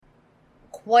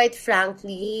quite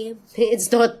frankly,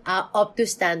 it's not up to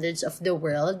standards of the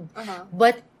world,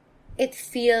 but it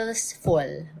feels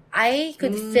full. I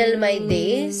could fill my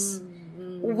days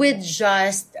with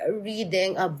just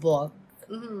reading a book.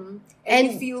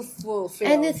 And you feel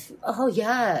fulfilled. And it's,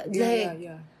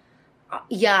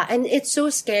 yeah, and it's so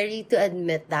scary to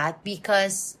admit that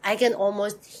because I can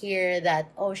almost hear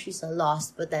that, oh, she's a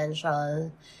lost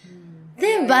potential.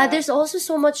 There's also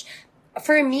so much,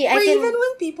 for me, even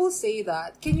when people say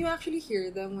that, can you actually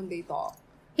hear them when they talk?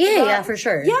 Yeah, for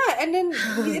sure. Yeah, and then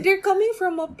they're coming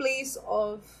from a place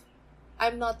of,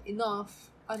 I'm not enough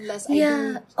unless I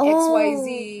do X, Y,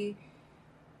 Z.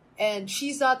 And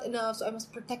she's not enough, so I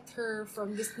must protect her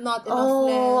from this not enoughness.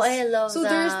 Oh, I love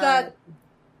that.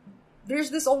 There's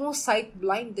this almost sight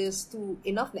blindness to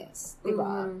enoughness,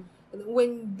 diba?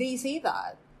 When they say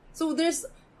that.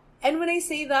 And when I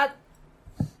say that,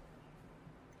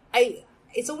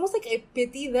 it's almost like I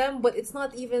pity them, but it's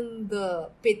not even the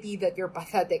pity that you're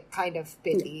pathetic kind of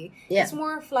pity. Yeah. It's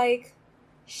more of like,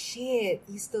 shit,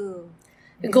 you still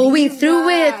going through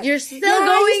it. You're still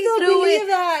going through it.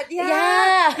 That.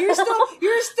 Yeah. You're still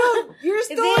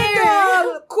in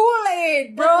the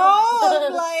Kool-Aid, bro.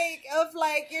 of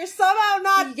like you're somehow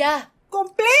not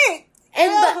complete.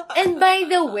 And by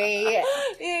the way,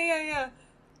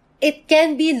 it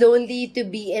can be lonely to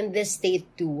be in this state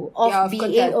too of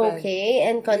being okay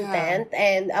and content,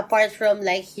 and apart from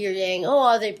like hearing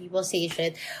other people say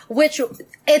shit, which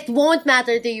it won't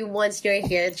matter to you once you're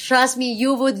here. Trust me,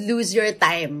 you would lose your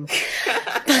time.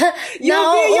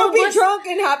 You'll be drunk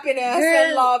in happiness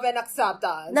and love and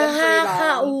acceptance.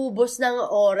 Nakakaubos ng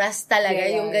oras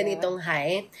talaga yung ganitong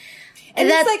high. And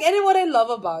it's like, and what I love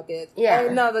about it,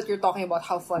 now that you're talking about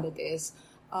how fun it is,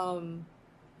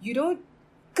 you don't.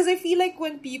 Because I feel like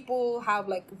when people have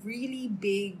like really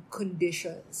big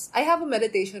conditions, I have a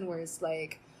meditation where it's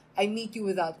like, I meet you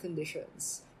without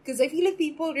conditions. Because I feel like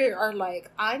people are like,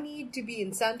 I need to be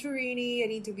in Santorini, I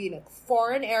need to be in a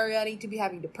foreign area, I need to be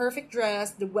having the perfect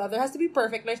dress, the weather has to be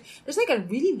perfect. There's like a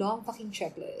really long fucking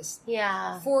checklist.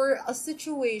 Yeah. For a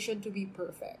situation to be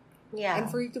perfect. Yeah. And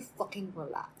for you to fucking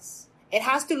relax. It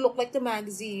has to look like the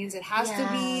magazines. It has to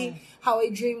be how I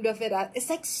dreamed of it. It's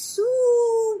like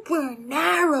super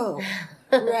narrow,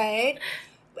 right?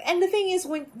 And the thing is,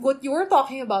 what you're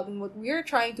talking about and what we're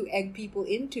trying to egg people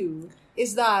into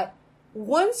is that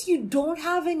once you don't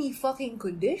have any fucking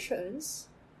conditions,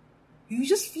 you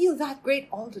just feel that great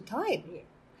all the time.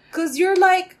 Because you're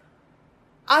like,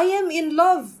 I am in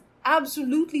love.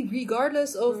 Absolutely,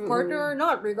 regardless of partner or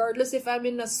not, regardless if I'm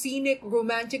in a scenic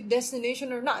romantic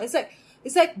destination or not. It's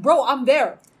like, bro, I'm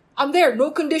there, no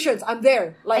conditions, I'm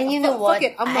there. Like, and you know what?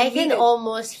 I can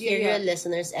almost hear your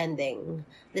listeners ending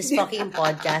this fucking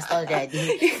podcast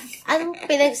already. Anong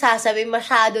pinagsasabi?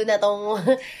 Masyado na tong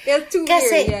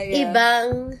kasi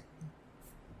ibang,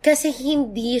 kasi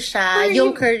hindi siya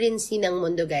yung currency ng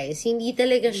mundo, guys. Hindi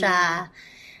talaga siya.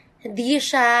 Hindi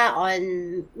siya on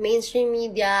mainstream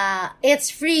media.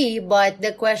 It's free, but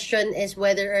the question is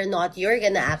whether or not you're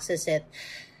gonna access it.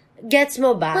 Gets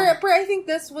mo ba? But I think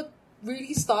that's what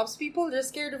really stops people. They're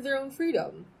scared of their own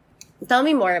freedom. Tell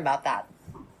me more about that.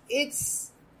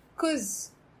 It's because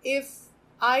if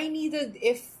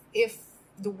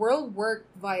the world worked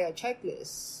via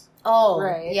checklists. Oh,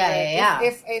 right? Yeah.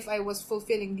 If I was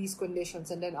fulfilling these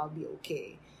conditions and then I'll be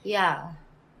okay. Yeah.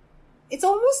 It's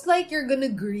almost like you're gonna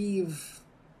grieve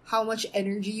how much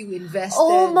energy you invested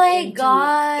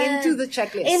into the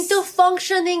checklist. Into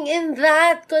functioning in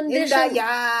that condition.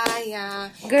 Yeah.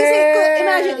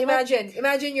 Girl.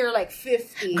 Imagine you're like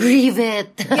 50. Grieve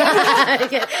it.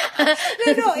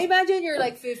 No, imagine you're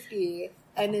like 50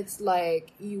 and it's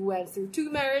like you went through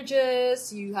 2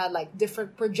 marriages, you had like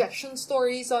different projection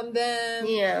stories on them.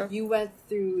 Yeah. You went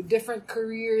through different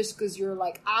careers because you're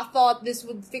like, I thought this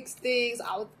would fix things.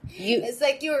 It's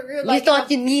like you're like, you thought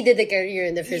you needed a career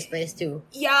in the first place too.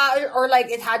 Yeah, or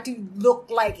like it had to look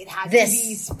like it had to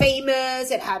be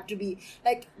famous, it had to be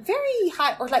like very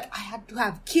high, or like I had to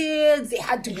have kids, they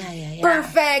had to be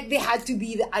perfect, they had to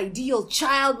be the ideal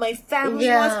child my family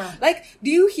was. Like,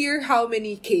 do you hear how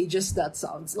many cages that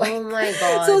sounds like? Oh my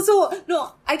god. So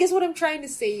no, I guess what I'm trying to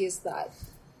say is that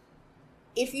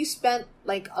if you spent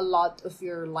like a lot of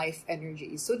your life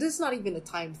energy, so this is not even a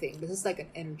time thing, this is like an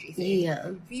energy thing.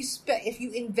 Yeah. If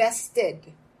you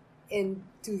invested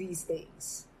into these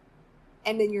things,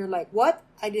 and then you're like, what?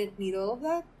 I didn't need all of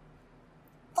that?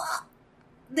 Fuck!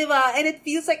 Diba? And it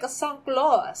feels like a sunk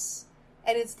loss.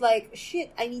 And it's like,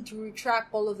 shit, I need to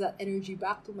retract all of that energy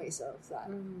back to myself.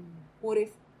 What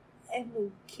if I'm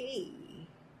okay?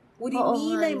 What do you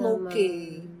mean I'm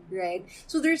okay? right?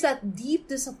 So there's that deep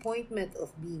disappointment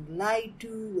of being lied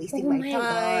to, wasting my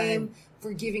time,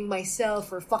 forgiving myself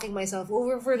for fucking myself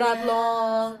over for that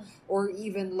long, or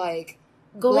even like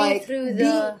going through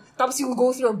tapos you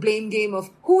go through a blame game of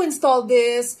who installed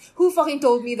this, who fucking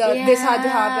told me that this had to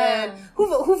happen,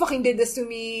 who fucking did this to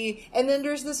me, and then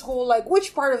there's this whole like,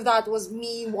 which part of that was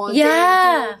me wanting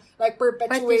to like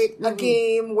perpetuate a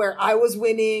game where I was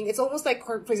winning. It's almost like,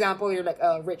 for example, you're like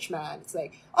a rich man. It's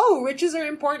like, oh, riches are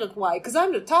important. Why? Because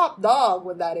I'm the top dog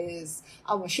when that is.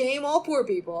 I'm gonna shame all poor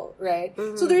people, right?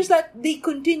 So there's that, they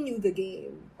continue the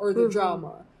game or the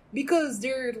drama because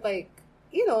they're like,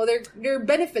 you know, they're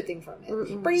benefiting from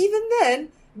it. But even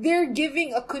then, they're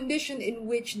giving a condition in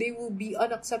which they will be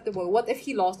unacceptable. What if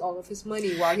he lost all of his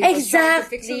money while he was trying to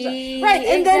fix himself? Right,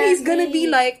 and then he's gonna be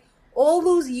like, all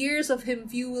those years of him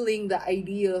fueling the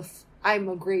idea of, I'm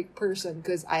a great person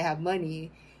because I have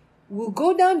money, will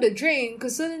go down the drain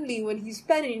because suddenly when he's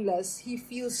penniless, he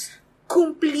feels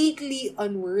completely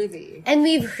unworthy. And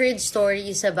we've heard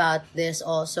stories about this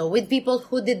also with people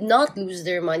who did not lose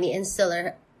their money and still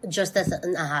are just as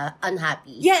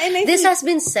unhappy. Yeah, and this has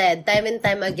been said time and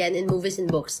time again in movies and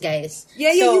books, guys.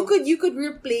 Yeah, so, you could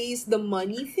replace the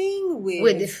money thing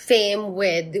with fame,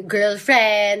 with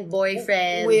girlfriend,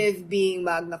 boyfriend, with being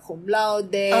magna cum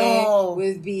laude,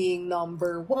 with being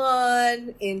number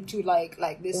one into like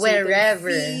this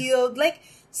wherever field, like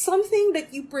something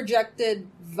that you projected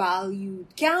value,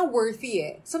 kaya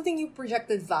worthy something you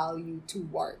projected value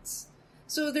towards.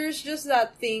 So there's just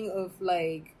that thing of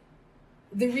like,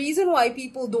 the reason why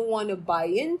people don't want to buy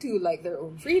into like their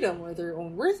own freedom or their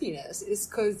own worthiness is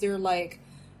because they're like,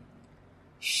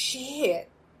 shit,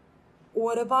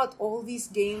 what about all these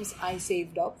games I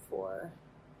saved up for?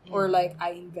 Or like,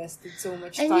 I invested so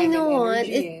much time and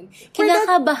energy in.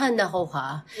 Kinakabahan ako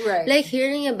ha. Right. Like,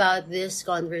 hearing about this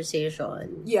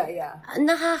conversation. Yeah.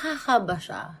 Nakakakaba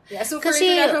siya. Yeah, so for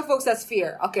international folks, that's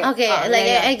fear. Okay.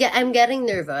 I'm getting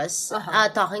nervous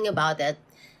talking about it.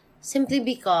 Simply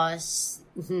because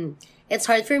it's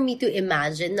hard for me to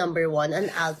imagine, number one, an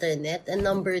alternate, and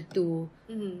number two,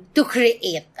 to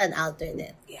create an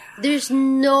alternate. Yeah. There's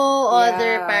no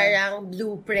other parang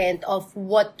blueprint of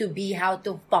what to be, how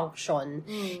to function,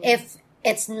 if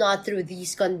it's not through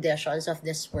these conditions of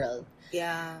this world.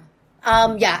 Yeah.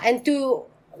 And to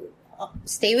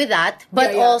stay with that,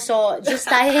 but also just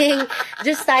tying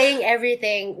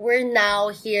everything, we're now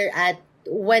here at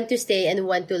when to stay and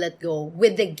when to let go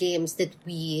with the games that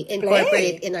we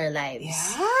incorporate in our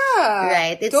lives. Yeah.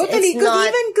 Right? Totally.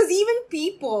 Because even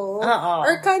people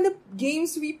are kind of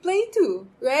games we play too.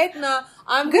 Right? Na,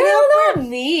 I'm gonna... Girl, not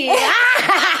me.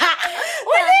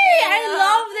 I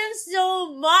love them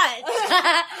so much.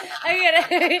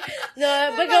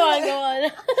 No, but go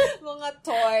on. Mga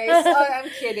toys. Oh, I'm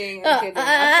kidding. Okay.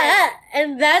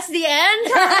 And that's the end.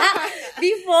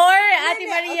 Before Ate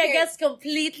Maria gets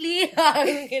completely...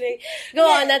 I'm kidding. Go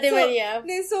on, Ate Maria.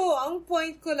 So, ang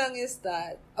point ko lang is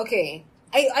that, okay,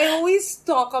 I always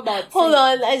talk about... Hold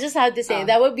on, I just have to say,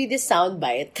 that would be the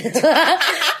soundbite.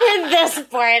 In this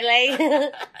part, like,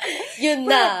 yun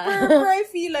na. But I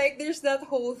feel like there's that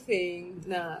whole thing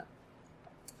na,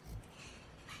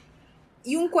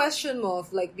 yung question mo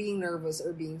of like being nervous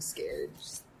or being scared,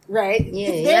 right?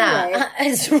 Yeah. Right.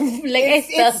 It's like I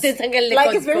felt it hanggang likod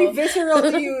like it's very visceral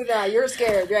to you na you're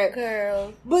scared, right?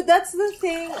 Girl. But that's the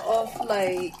thing of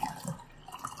like...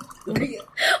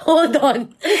 Hold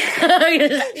on.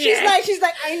 she's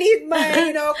like, I need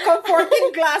my,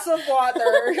 comforting glass of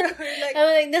water. Like, I'm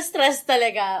like, na-stress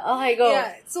talaga. Okay, go.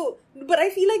 Yeah, so, but I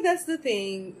feel like that's the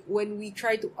thing when we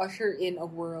try to usher in a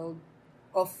world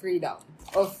of freedom,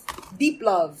 of deep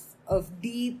love, of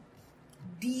deep,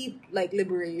 like,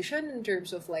 liberation in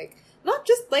terms of, like, not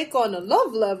just, like, on a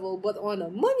love level, but on a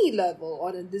money level,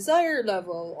 on a desire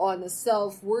level, on a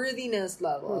self-worthiness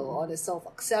level, on a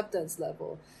self-acceptance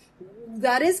level.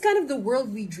 That is kind of the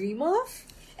world we dream of.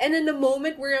 And in the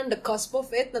moment we're on the cusp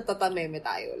of it, natatameme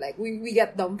tayo. Like, we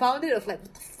get dumbfounded of, like,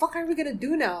 what the fuck are we gonna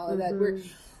do now? That we're...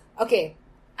 Okay,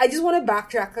 I just want to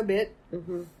backtrack a bit.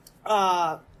 In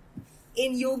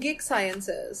yogic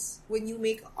sciences, when you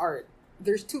make art,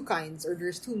 there's two kinds, or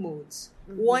there's two modes.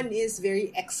 One is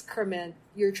very excrement.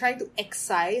 You're trying to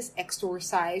exorcise,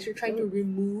 you're trying to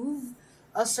remove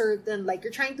a certain, like,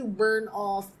 you're trying to burn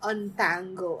off,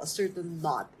 untangle a certain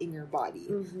knot in your body.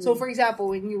 So, for example,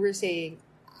 when you were saying,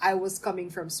 I was coming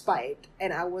from spite,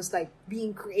 and I was, like,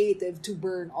 being creative to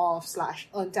burn off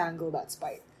 / untangle that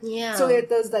spite. Yeah. So it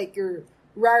was, like, your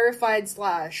rarefied /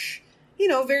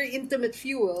 very intimate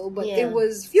fuel, but it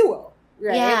was fuel,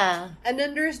 right? Yeah. And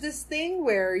then there's this thing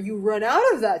where you run out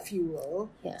of that fuel.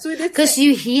 Yeah. So it's because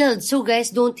you healed, so guys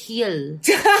don't heal.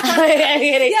 Yeah,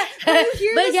 but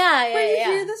you you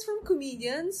hear this from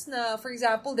comedians. Na, for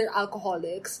example, they're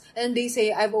alcoholics, and they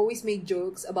say, "I've always made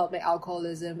jokes about my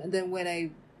alcoholism, and then when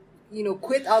I."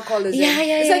 Quit alcoholism.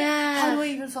 It's like, how do I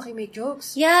even fucking make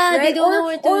jokes? Yeah, right? They don't know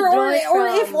where to draw it from. Or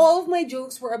if all of my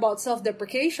jokes were about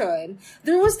self-deprecation,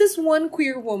 there was this one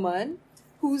queer woman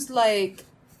who's like,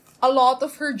 a lot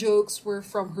of her jokes were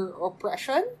from her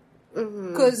oppression.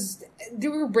 Because they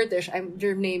were British.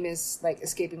 Their name is like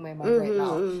escaping my mind right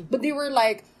now. But they were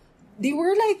like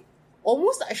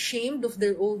almost ashamed of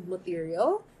their old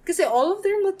material. Because all of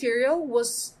their material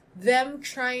was them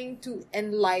trying to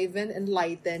enlighten,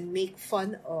 make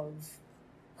fun of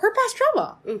her past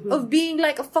trauma. Of being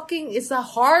like it's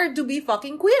hard to be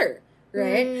fucking queer.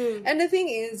 Right? And the thing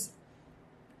is,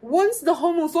 once the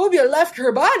homophobia left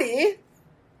her body,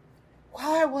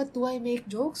 what do I make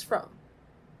jokes from?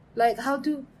 Like, how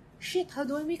do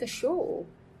I make a show?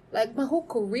 Like, my whole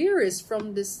career is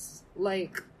from this,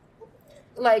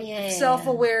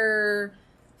 self-aware...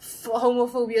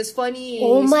 homophobia is funny.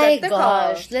 Oh my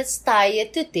gosh, let's tie it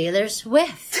to Taylor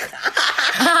Swift. Let's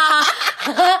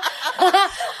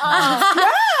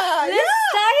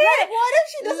tie it. What if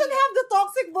she doesn't have the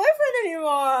toxic boyfriend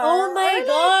anymore? Oh my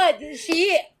god,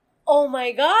 oh my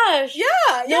gosh.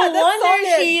 Yeah, no that's wonder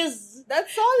solid. she's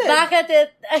that's solid. Back at it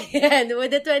again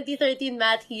with the 2013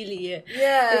 Matt Healy.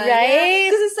 Yeah. Right?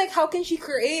 Because it's like, how can she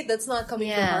create that's not coming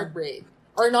from heartbreak?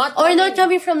 Or not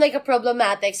coming from like a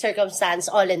problematic circumstance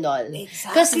all in all.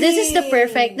 Exactly. Because this is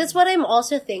that's what I'm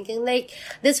also thinking. Like,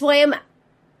 that's why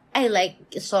I like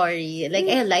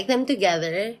them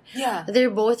together. Yeah.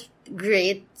 They're both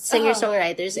great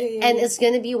singer-songwriters. And it's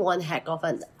gonna be one heck of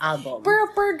an album.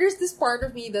 But there's this part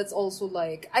of me that's also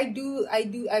like, I've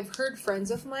heard friends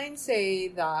of mine say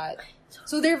that,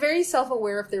 so they're very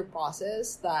self-aware of their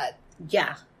process that,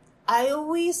 I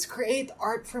always create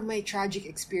art from my tragic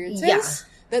experiences. Yeah.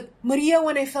 That, Maria,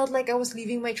 when I felt like I was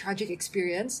leaving my tragic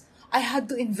experience, I had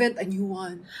to invent a new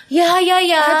one. Yeah. I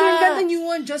had to invent a new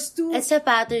one just to... It's a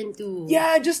pattern too.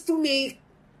 Yeah, just to make...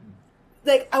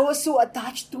 Like, I was so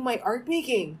attached to my art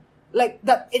making. Like,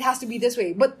 that it has to be this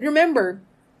way. But remember,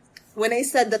 when I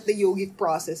said that the yogic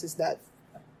process is that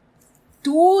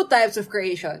 2 types of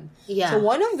creation. Yeah. So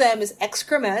one of them is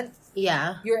excrement.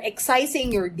 Yeah. You're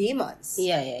excising your demons.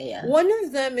 Yeah. One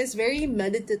of them is very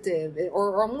meditative,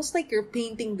 or almost like you're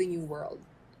painting the new world.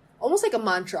 Almost like a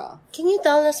mantra. Can you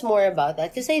tell us more about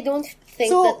that? Because I don't think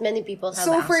that many people have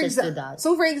access to that.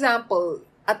 So, for example,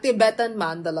 a Tibetan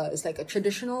mandala is like a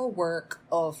traditional work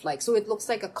of like, so it looks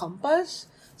like a compass.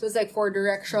 So it's like 4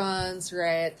 directions,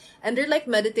 right? And they're like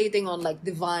meditating on like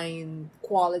divine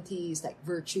qualities, like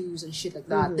virtues and shit like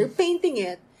that. They're painting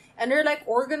it. And they're like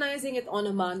organizing it on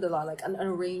a mandala, like an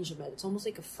arrangement. It's almost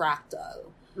like a fractal.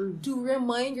 To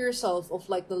remind yourself of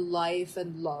like the life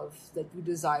and love that you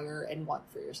desire and want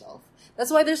for yourself. That's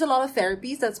why there's a lot of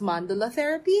therapies that's mandala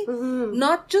therapy.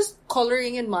 Not just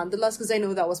coloring in mandalas, because I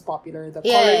know that was popular, the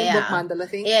coloring book mandala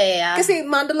thing. Yeah. Because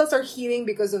mandalas are healing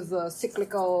because of the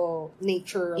cyclical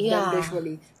nature of them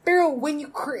visually. Pero when you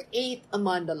create a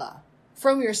mandala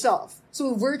from yourself,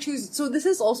 so virtues, so this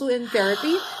is also in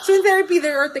therapy. So in therapy,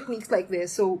 there are techniques like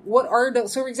this. So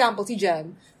for example,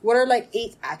 Jem, what are like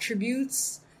 8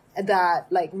 attributes that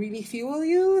like really fuel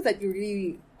you, that you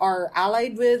really are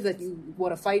allied with, that you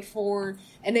want to fight for,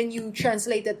 and then you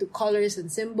translate that to colors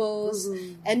and symbols,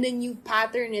 and then you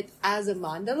pattern it as a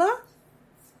mandala,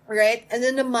 right? And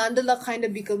then the mandala kind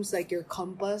of becomes like your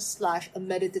compass / a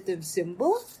meditative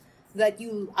symbol that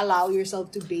you allow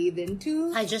yourself to bathe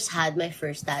into. I just had my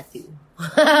first tattoo.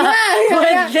 Yeah.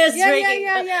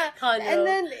 Condo. And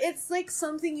then it's like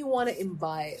something you want to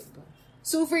imbibe.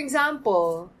 So, for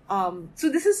example, so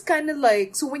this is kind of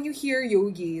like, so when you hear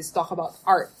yogis talk about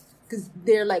art, because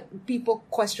they're like, people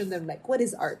question them like, what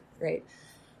is art, right?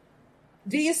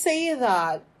 They say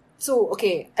that, so,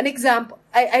 okay, an example,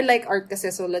 I like art kasi,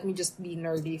 so let me just be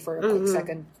nerdy for a quick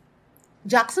second.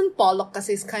 Jackson Pollock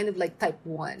kasi is kind of like type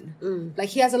 1. Like,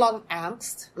 he has a lot of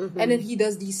angst, and then he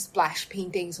does these splash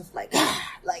paintings of like,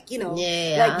 like, you know,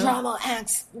 like drama,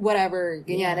 angst, whatever,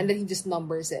 ganyan, and then he just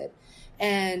numbers it.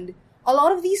 And a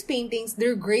lot of these paintings,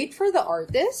 they're great for the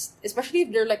artist, especially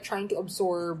if they're like trying to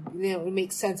absorb,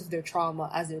 make sense of their trauma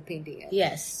as they're painting it.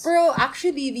 Yes. Pero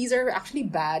actually, these are actually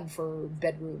bad for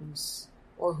bedrooms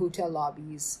or hotel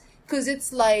lobbies. Because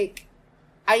it's like,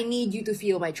 I need you to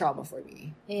feel my trauma for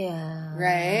me. Yeah.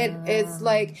 Right? It's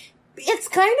like, it's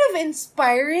kind of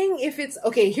inspiring if it's,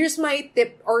 okay, here's my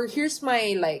tip, or here's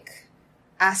my like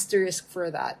asterisk for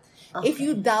that. Okay. If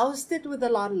you doused it with a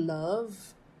lot of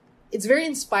love, it's very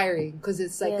inspiring because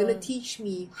it's like gonna teach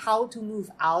me how to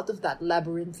move out of that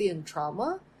labyrinthian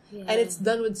trauma. Yeah. And it's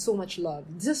done with so much love.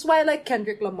 This is why I like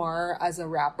Kendrick Lamar as a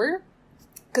rapper.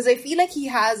 Because I feel like he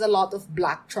has a lot of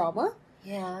black trauma.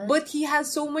 Yeah. But he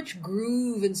has so much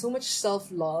groove and so much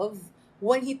self-love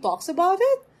when he talks about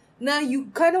it. Now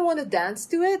you kind of want to dance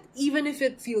to it, even if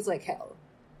it feels like hell.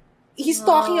 He's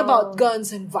talking about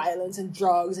guns and violence and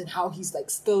drugs and how he's like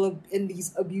still in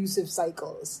these abusive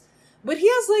cycles. But he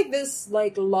has like this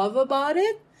like love about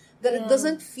it that it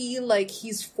doesn't feel like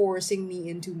he's forcing me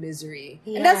into misery.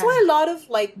 Yeah. And that's why a lot of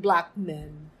like black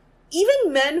men,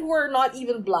 even men who are not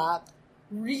even black,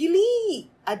 really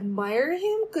admire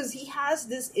him because he has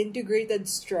this integrated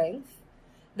strength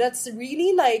that's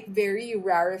really like very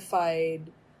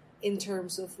rarefied in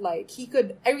terms of like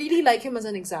I really like him as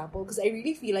an example because I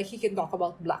really feel like he can talk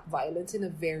about black violence in a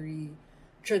very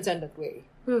transcendent way.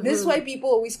 Mm-hmm. This is why people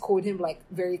always quote him like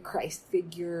very Christ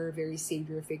figure, very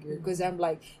savior figure. Because I'm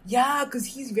like, yeah, because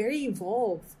he's very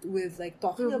evolved with like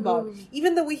talking about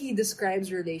even the way he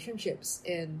describes relationships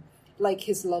in like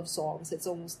his love songs. It's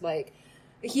almost like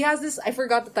he has this. I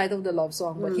forgot the title of the love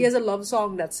song, but he has a love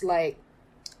song that's like,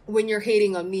 when you're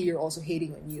hating on me, you're also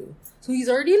hating on you. So he's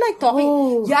already like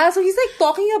talking. Yeah, so he's like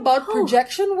talking about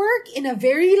projection work in a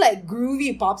very like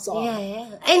groovy pop song.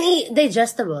 Yeah. And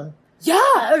digestible. Yeah,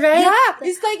 right. Yeah,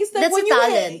 it's like that's when a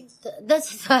talent.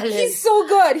 That's a talent. He's so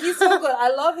good. I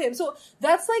love him. So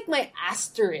that's like my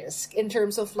asterisk in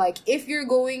terms of like if you're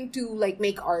going to like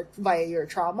make art via your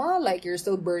trauma, like you're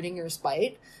still burning your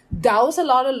spite, douse a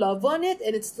lot of love on it,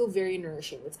 and it's still very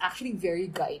nourishing. It's actually very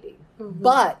guiding. Mm-hmm.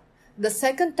 But the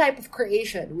second type of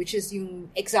creation, which is yung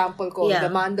example ko, the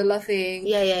mandala thing,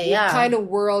 kind of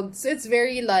world. So it's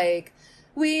very like,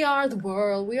 we are the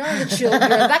world, we are the children.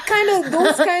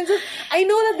 Those kinds of... I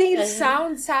know that they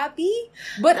sound sappy,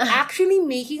 but actually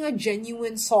making a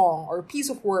genuine song or piece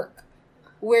of work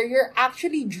where you're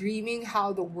actually dreaming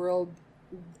how the world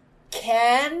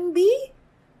can be,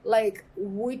 like,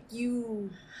 would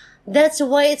you... That's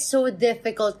why it's so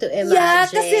difficult to imagine. Yeah,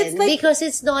 it's like, because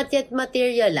it's not yet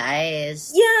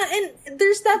materialized. Yeah, and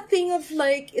there's that thing of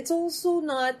like, it's also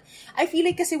not... I feel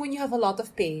like kasi when you have a lot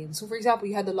of pain, so for example,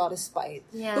 you had a lot of spite,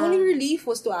 the only relief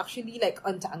was to actually like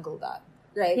untangle that,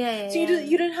 right? So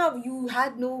you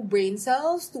had no brain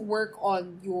cells to work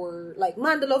on your like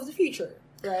mandala of the future.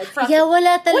 Right?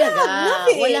 Wala talaga.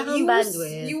 Wala kang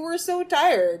bandwidth. You were so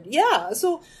tired. Yeah.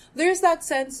 So, there's that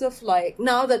sense of like,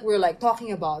 now that we're like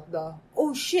talking about the,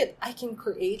 oh shit, I can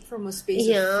create from a space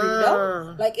of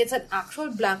freedom. Like, it's an actual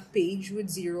blank page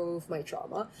with zero of my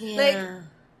trauma. Yeah. Like,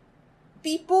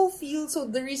 people feel so,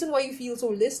 the reason why you feel so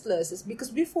listless is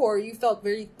because before you felt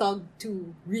very tugged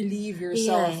to relieve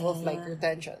yourself of like your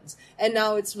tensions. And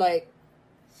now it's like,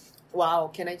 wow,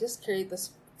 can I just create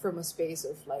this from a space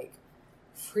of like,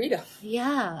 freedom.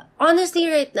 Yeah. Honestly,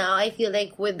 right now, I feel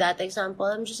like with that example,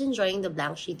 I'm just enjoying the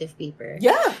blank sheet of paper.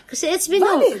 Yeah. Because it's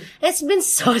been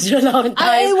such a long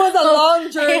time. It was a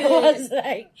long journey. It was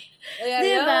like,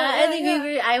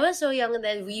 I was so young and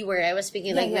then I was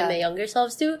speaking like with my younger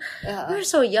selves too. We were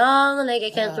so young, like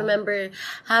I can't remember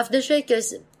half the shit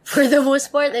because for the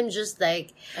most part, I'm just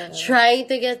like trying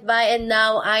to get by, and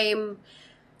now I'm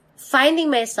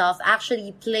finding myself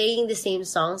actually playing the same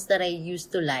songs that I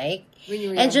used to like.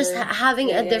 And just having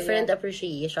a different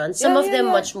appreciation. Some of them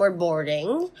much more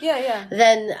boring.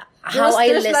 Than how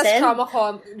I listen.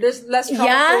 There's less trauma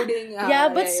coding.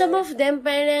 But some of them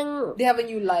parang... They have a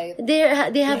new light.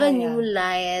 They have a new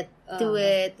light to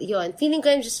it. Yun. Feeling ko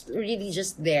I'm just really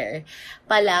just there.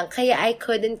 Palang. Kaya I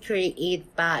couldn't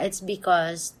create pa. It's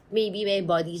because maybe my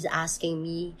body's asking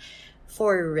me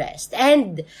for rest.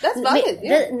 And... That's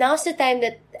valid. Now's the time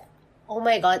that... Oh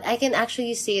my God, I can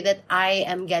actually say that I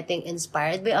am getting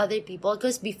inspired by other people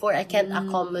because before I can't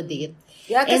accommodate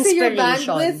because your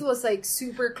bandwidth was like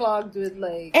super clogged with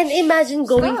like... And imagine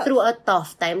going through a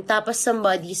tough time tapos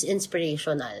somebody's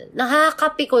inspirational.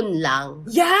 Nakakapikon lang.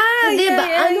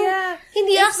 Yeah,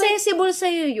 Hindi accessible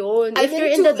sa'yo yun if you're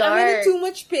in the dark. I'm in too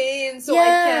much pain, so I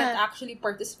can't actually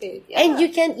participate. Yeah. And you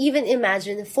can't even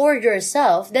imagine for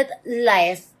yourself that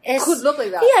life could look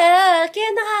like that. Yeah,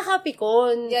 kaya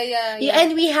nakakapikon. Yeah.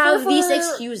 And we have these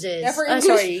excuses. For English.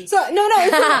 Sorry. So, no,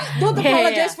 don't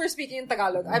apologize for speaking in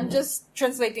Tagalog. I'm just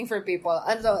translating for people.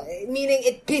 And so, meaning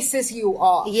it pisses you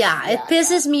off. Yeah, it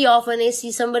pisses me off when I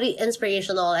see somebody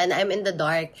inspirational and I'm in the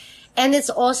dark. And it's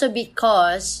also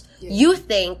because you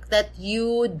think that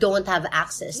you don't have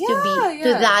access to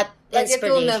that like inspiration.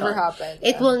 It will never happen.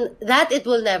 It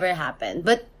will never happen.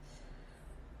 But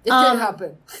it can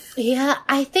happen. Yeah,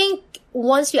 I think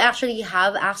once you actually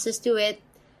have access to it,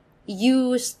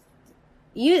 you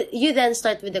then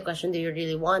start with the question, do you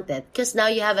really want it? Because now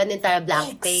you have an entire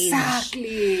blank page.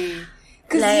 Exactly.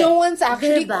 Because no one's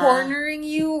actually cornering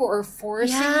you or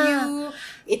forcing you.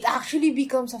 It actually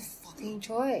becomes a fucking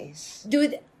choice.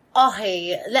 Dude,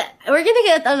 okay. We're gonna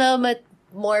get a little bit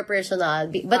more personal.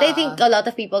 But I think a lot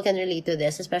of people can relate to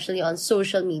this, especially on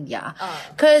social media.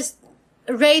 Because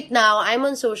right now, I'm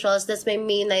on socials. That's my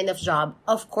main line of job.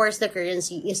 Of course, the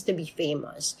currency is to be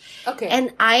famous. Okay.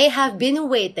 And I have been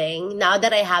waiting, now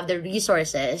that I have the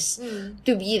resources,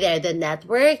 to be there. The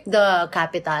network, the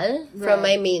capital from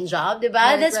my main job,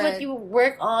 diba? That's what you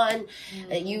work on.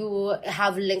 You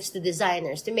have links to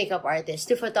designers, to makeup artists,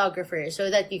 to photographers, so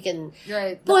that you can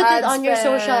put it on your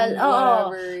social.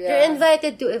 You're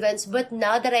invited to events. But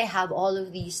now that I have all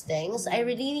of these things, I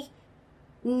really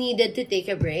needed to take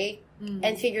a break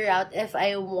and figure out if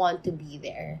I want to be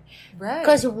there. Right.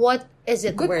 Because what is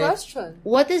it worth? Good question.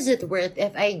 What is it worth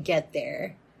if I get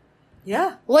there?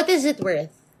 Yeah. What is it worth?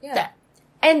 Yeah.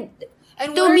 And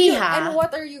to me, and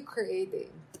what are you creating?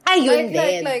 Ayun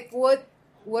din. Like what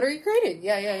are you creating?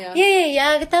 Yeah.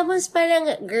 Yeah. Tapos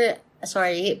parang,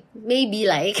 sorry, maybe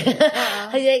like,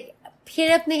 like,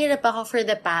 hirap na hirap ako for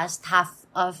the past half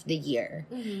of the year.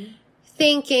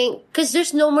 Thinking, because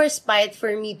there's no more spite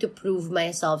for me to prove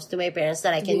myself to my parents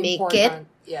that I can make it.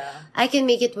 Yeah. I can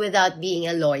make it without being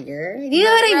a lawyer. Do you know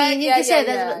what I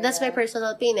mean? That's my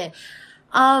personal pain.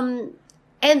 And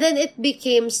then it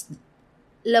became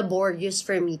laborious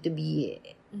for me to be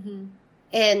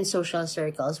in social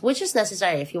circles, which is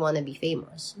necessary if you want to be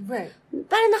famous. Right.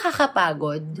 Parang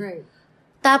nakakapagod. Right.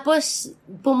 Tapos,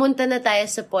 pumunta na tayo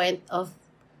sa point of,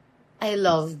 I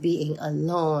love being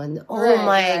alone. Oh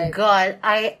my God.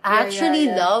 I actually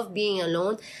love being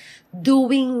alone.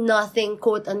 Doing nothing,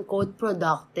 quote-unquote,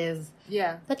 productive.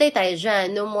 Yeah. Patay tayo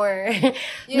dyan. No more,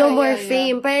 no more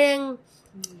fame. Parang,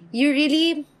 you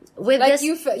really, with like this...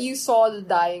 you saw the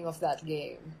dying of that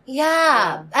game.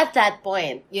 Yeah, at that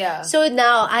point. Yeah. So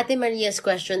now, Ate Maria's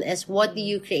question is, what do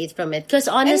you create from it? Because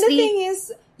honestly... And the thing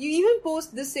is, you even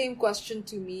posed the same question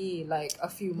to me like a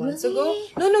few months ago.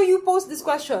 No, you posed this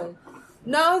question.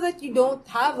 Now that you don't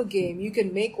have a game, you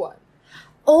can make one.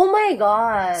 Oh my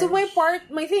God. So my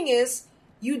thing is,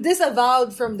 you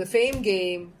disavowed from the fame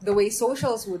game the way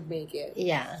socials would make it.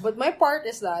 Yeah. But my part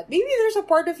is that maybe there's a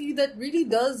part of you that really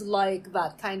does like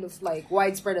that kind of like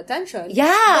widespread attention. Yeah,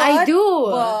 I do.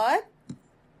 But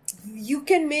you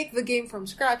can make the game from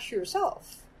scratch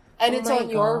yourself. And it's on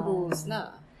your rules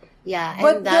now. Yeah,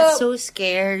 and that's so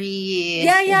scary.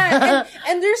 Yeah.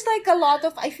 And there's like a lot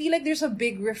of, I feel like there's a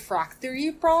big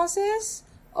refractory process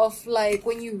of like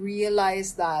when you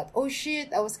realize that, oh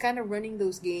shit, I was kind of running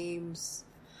those games.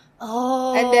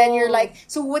 Oh. And then you're like,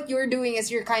 so what you're doing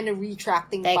is you're kind of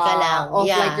retracting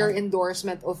like your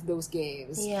endorsement of those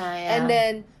games. Yeah. And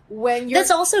then when you're...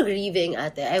 That's also grieving,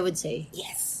 Ate, I would say.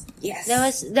 Yes.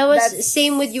 That was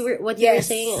same with what you were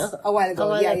saying a while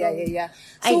ago. Yeah.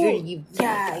 So, I grieve.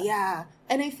 Yeah.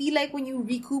 And I feel like when you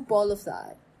recoup all of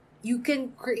that, you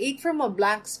can create from a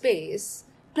blank space.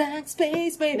 Blank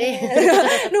space, baby.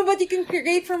 No, but you can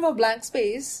create from a blank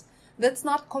space that's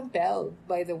not compelled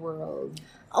by the world.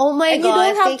 Oh my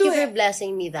God! Thank you for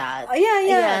blessing me that.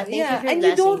 Yeah. Thank you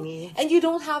for blessing me. And you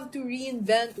don't have to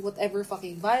reinvent whatever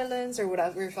fucking violence or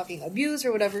whatever fucking abuse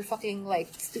or whatever fucking like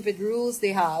stupid rules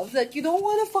they have that you don't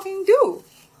want to fucking do,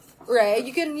 right?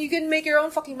 You can make your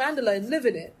own fucking mandala and live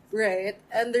in it, right?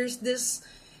 And there's this.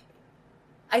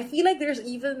 I feel like there's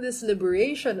even this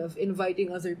liberation of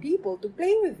inviting other people to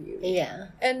play with you. Yeah.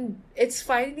 And it's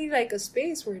finally like a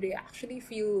space where they actually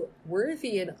feel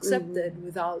worthy and accepted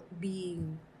without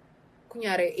being,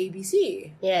 kunyari,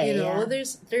 ABC. Yeah, you know,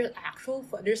 there's actual,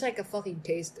 there's like a fucking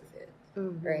taste of it.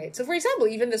 Right? So for example,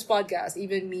 even this podcast,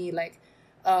 even me like,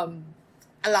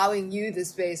 allowing you the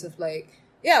space of like,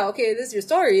 yeah, okay, this is your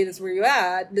story, this is where you're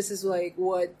at, this is like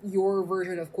what your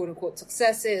version of quote-unquote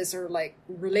success is, or like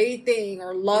relating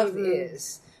or love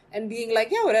is, and being like,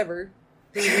 yeah, whatever.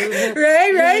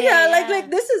 right? Yeah,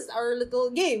 like this is our little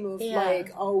game of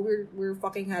like, oh, we're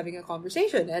fucking having a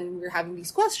conversation, and we're having these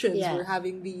questions, we're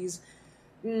having these,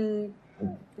 we're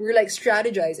like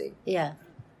strategizing. Yeah.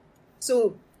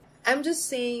 So, I'm just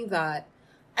saying that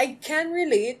I can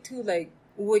relate to like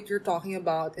what you're talking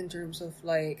about in terms of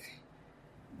like,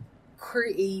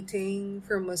 creating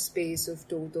from a space of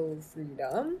total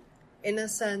freedom, in a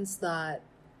sense that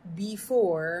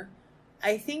before,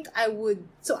 I think I would...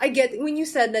 So I get, when you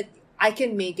said that I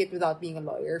can make it without being a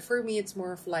lawyer, for me it's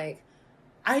more of like,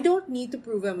 I don't need to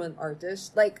prove I'm an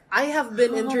artist. Like, I have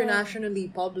been internationally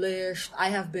published. I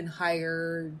have been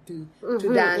hired to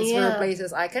dance for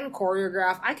places. I can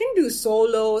choreograph. I can do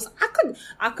solos.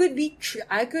 I could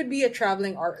be a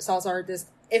traveling salsa artist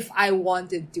if I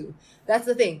wanted to. That's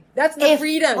the thing. That's the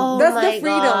freedom. That's the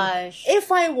freedom. Gosh.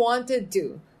 If I wanted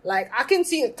to. Like, I can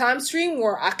see a time stream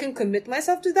where I can commit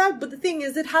myself to that. But the thing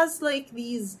is, it has like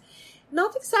these,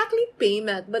 not exactly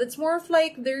payment, but it's more of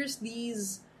like there's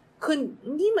these,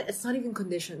 it's not even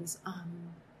conditions.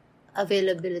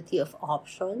 Availability of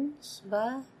options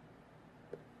ba?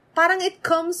 Parang it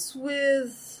comes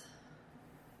with,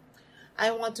 I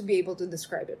want to be able to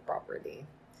describe it properly.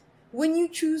 When you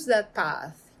choose that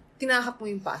path, tinahak mo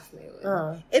yung path na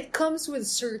yun. It comes with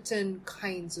certain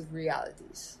kinds of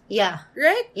realities. Yeah.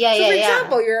 Right? Yeah, so for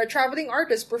example, you're a traveling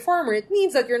artist, performer, it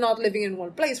means that you're not living in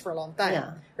one place for a long time.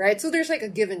 Yeah. Right? So there's like a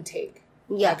give and take.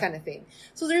 Yeah. That kind of thing.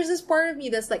 So there's this part of me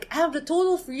that's like, I have the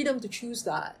total freedom to choose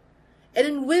that. And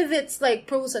then with its like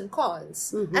pros and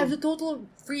cons, I have the total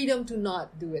freedom to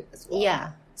not do it as well.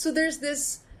 Yeah. So there's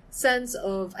this sense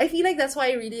of, I feel like that's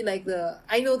why I really like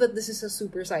I know that this is a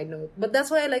super side note, but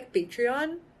that's why I like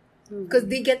Patreon. Because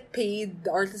they get paid,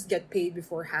 the artists get paid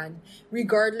beforehand,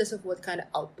 regardless of what kind of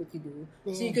output you do.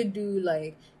 So you could do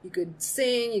like, you could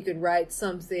sing, you could write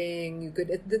something,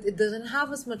 it doesn't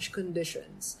have as much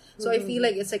conditions. So I feel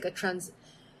like it's like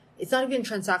it's not even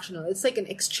transactional, it's like an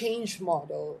exchange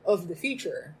model of the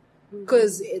future.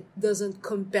 Because it doesn't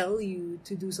compel you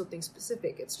to do something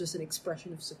specific. It's just an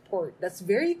expression of support. That's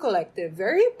very collective,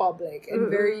 very public, and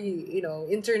very,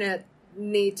 internet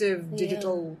native,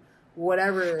 digital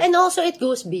whatever. And also it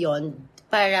goes beyond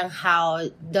parang how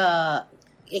the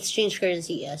exchange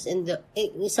currency is in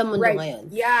sa mundo ngayon.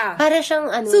 Yeah. Para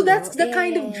siyang so that's the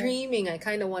kind of dreaming I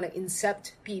kind of want to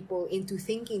incept people into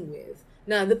thinking with.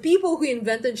 Now, the people who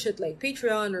invented shit like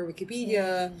Patreon or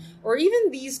Wikipedia or even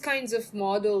these kinds of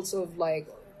models of like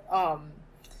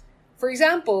for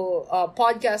example,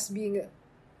 podcasts being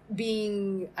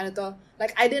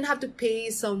like I didn't have to pay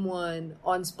someone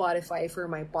on Spotify for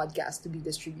my podcast to be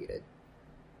distributed.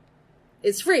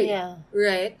 It's free,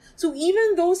 right? So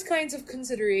even those kinds of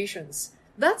considerations,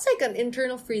 that's like an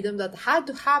internal freedom that had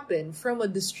to happen from a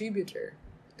distributor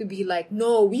to be like,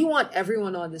 no, we want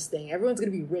everyone on this thing. Everyone's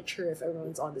gonna be richer if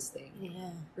everyone's on this thing,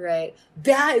 right?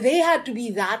 They had to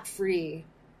be that free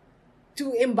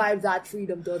to imbibe that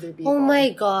freedom to other people. Oh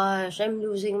my gosh, I'm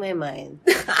losing my mind.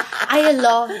 I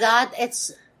love that.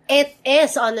 It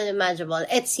is unimaginable.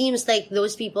 It seems like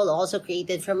those people also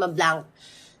created from a blank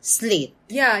slate.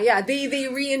 Yeah. They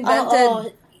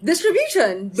reinvented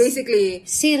distribution, basically.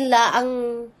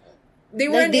 They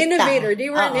were an innovator. They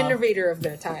were an innovator of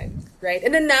their time, right?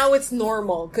 And then now it's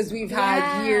normal because we've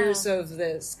had years of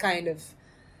this kind of.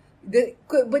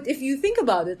 But if you think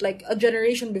about it, like a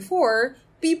generation before,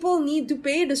 people need to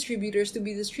pay distributors to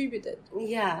be distributed.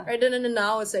 Yeah. Right? And then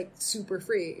now it's like super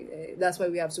free. That's why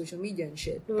we have social media and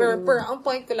shit. Ang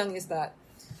point ko lang is that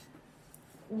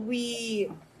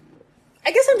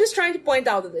I guess I'm just trying to point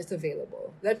out that it's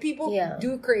available. That people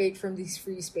do create from these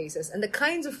free spaces. And the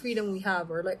kinds of freedom we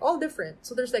have are like all different.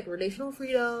 So there's like relational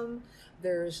freedom.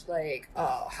 There's like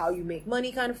how you make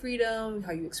money kind of freedom,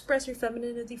 how you express your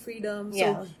femininity freedom.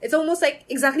 So it's almost like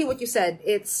exactly what you said.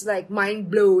 It's like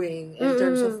mind-blowing in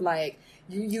terms of like,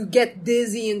 you get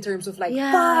dizzy in terms of like,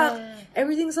 fuck,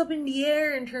 everything's up in the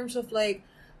air in terms of like,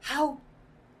 how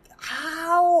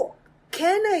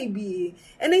can I be?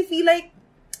 And I feel like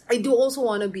I do also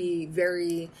want to be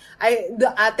the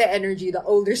ate energy, the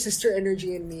older sister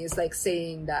energy in me is like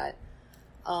saying that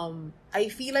I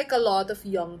feel like a lot of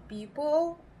young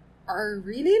people are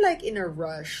really like in a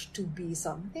rush to be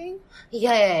something.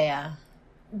 Yeah.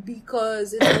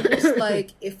 Because it's almost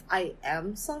like if I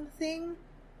am something,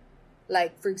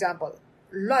 like for example,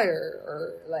 lawyer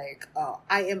or like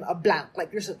I am a blank,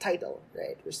 like there's a title,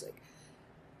 right?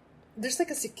 There's like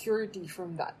a security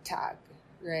from that tag,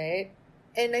 right?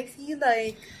 And I feel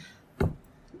like,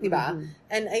 diba?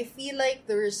 And I feel like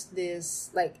there's this,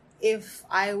 like, if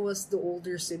I was the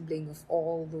older sibling of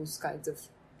all those kinds of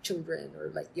children or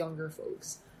like younger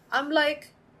folks, I'm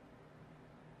like,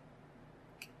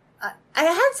 I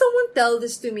had someone tell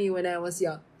this to me when I was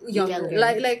younger.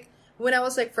 Like when I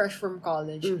was like fresh from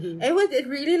college. And it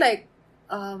really like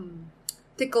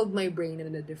tickled my brain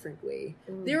in a different way.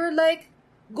 They were like,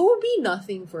 go be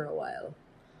nothing for a while.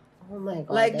 Oh my god!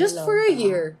 Like just for a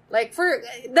year, like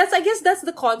I guess that's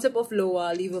the concept of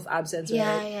LOA, leave of absence, right?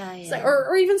 Yeah. It's like,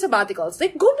 or even sabbaticals.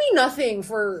 Like go be nothing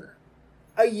for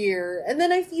a year, and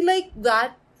then I feel like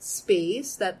that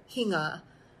space, that hinga,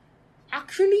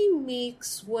 actually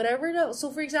makes whatever so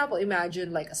for example,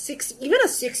 imagine like even a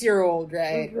 6-year-old,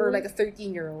 right? Or like a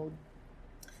 13-year-old.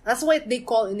 That's what they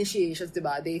call initiations,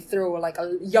 diba? They throw like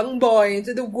a young boy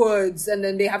into the woods and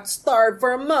then they have to starve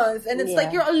for a month and it's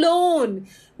like you're alone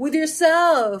with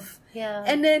yourself. Yeah.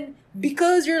 And then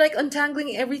because you're like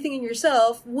untangling everything in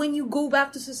yourself, when you go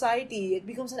back to society, it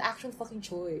becomes an actual fucking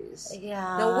choice.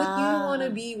 Yeah. Now what do you want to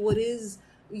be? What is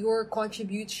your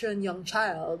contribution, young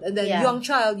child? And then young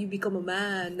child, you become a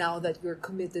man now that you're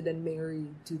committed and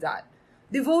married to that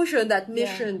devotion, that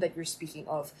mission that you're speaking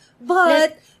of.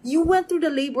 But you went through the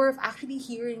labor of actually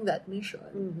hearing that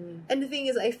mission. And the thing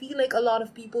is, I feel like a lot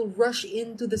of people rush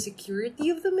into the security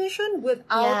of the mission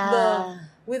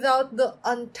without the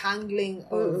untangling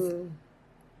of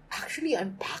actually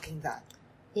unpacking that.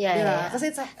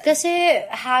 Kasi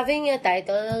having a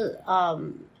title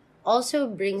also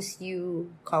brings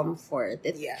you comfort.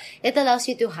 It allows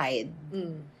you to hide.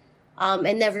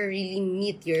 And never really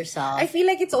meet yourself. I feel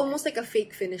like it's almost like a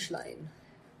fake finish line.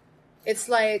 It's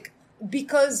like,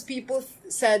 because people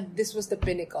said this was the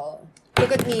pinnacle.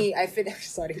 Look at me, I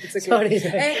finished. Sorry, it's okay.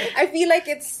 Sorry. I feel like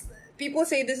it's, people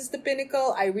say this is the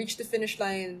pinnacle, I reached the finish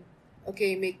line.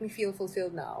 Okay, make me feel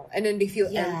fulfilled now. And then they feel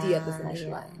empty at the finish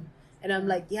line. And I'm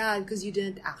like, because you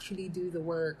didn't actually do the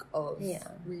work of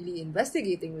really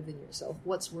investigating within yourself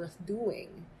what's worth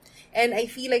doing. And I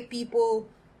feel like people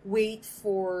wait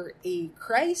for a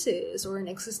crisis or an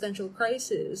existential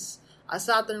crisis, a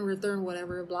Saturn return,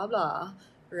 whatever, blah, blah,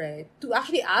 right? To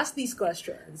actually ask these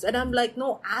questions. And I'm like,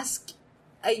 no,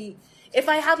 if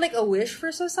I had like a wish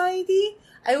for society,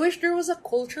 I wish there was a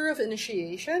culture of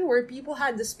initiation where people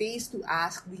had the space to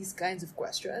ask these kinds of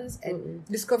questions and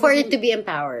discover. For it to be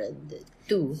empowered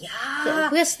too. Yeah.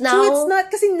 Because now, so it's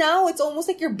not, kasi now it's almost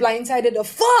like you're blindsided of,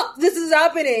 fuck, this is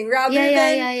happening, rather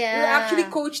than you're actually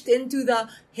coached into the,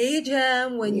 hey,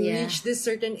 Jem, when you reach this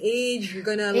certain age, you're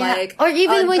gonna like, or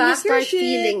even when you start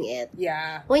feeling it.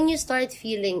 Yeah. When you start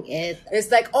feeling it.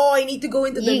 It's like, oh, I need to go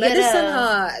into the medicine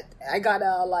hut. I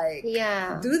gotta like,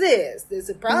 do this. There's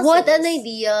a process. What an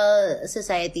ideal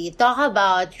society. Talk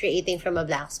about creating from a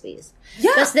blank space.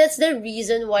 Yeah. Because that's the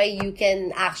reason why you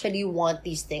can actually want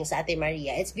these things, Ate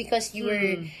Maria. It's because you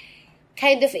were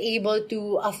kind of able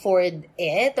to afford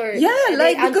it or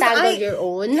like untangle your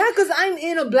own. Yeah, because I'm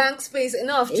in a blank space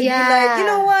enough to be like, you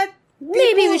know what?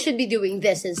 Maybe we should be doing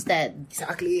this instead.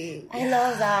 Exactly. I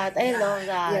love that. I love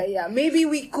that. Yeah. Maybe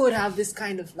we could have this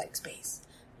kind of like space.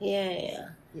 Yeah.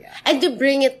 And to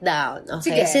bring it down,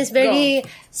 okay? Sige, since very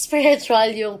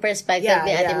spiritual yung perspective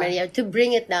ni Ate Maria, to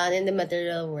bring it down in the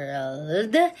material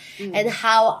world and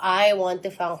how I want to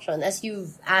function. As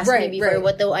you've asked me before,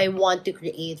 what do I want to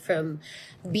create from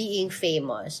being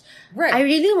famous? I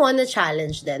really want to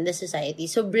challenge then the society.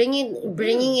 So bringing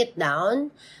it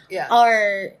down,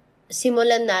 or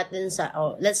simulan natin sa,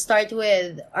 let's start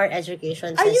with our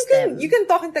education system. You can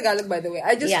talk in Tagalog, by the way.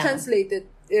 I just translate it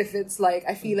if it's like,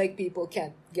 I feel like people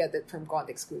can't get it from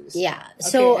context clues. Yeah.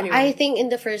 So, anyway. I think in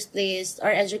the first place,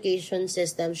 our education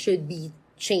system should be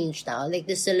changed now. Like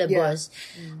the syllabus.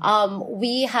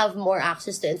 We have more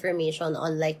access to information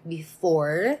unlike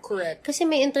before. Correct. Kasi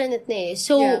may internet na eh.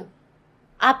 So,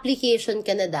 application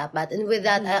ka na dapat. And with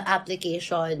that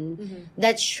application,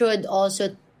 that should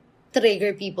also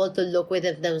trigger people to look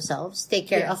within themselves, take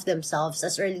care of themselves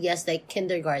as early as like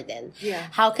kindergarten.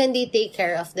 How can they take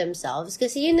care of themselves?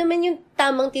 Kasi yun naman yung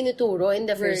tamang tinuturo in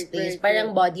the first place.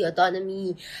 Parang body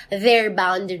autonomy, their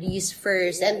boundaries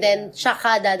first, and then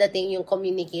tsaka dadating yung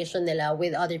communication nila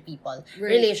with other people,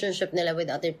 relationship nila with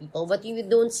other people. But you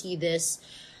don't see this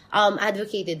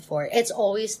advocated for. It's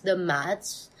always the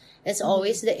maths. It's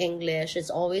always the English.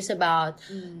 It's always about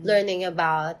learning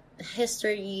about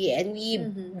history, and we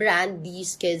brand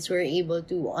these kids who are able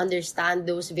to understand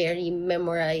those very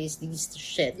memorize these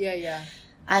shit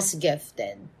as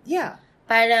gifted.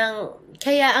 Parang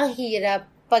kaya ang hirap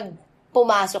pag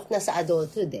pumasok na sa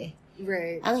adulthood eh.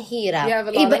 Ang hirap. You have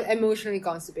a lot of emotionally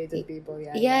constipated people.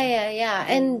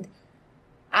 And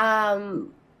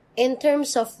in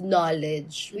terms of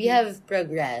knowledge, we have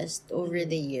progressed over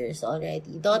the years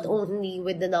already. Not only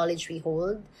with the knowledge we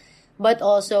hold, but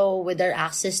also with our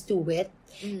access to it,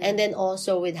 and then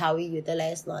also with how we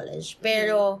utilize knowledge.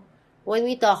 Pero when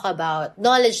we talk about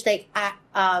knowledge, like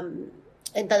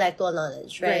intellectual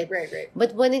knowledge, right?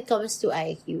 But when it comes to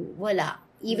IQ, wala.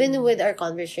 Even with our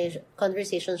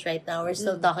conversations right now, we're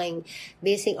still talking,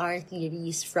 basing our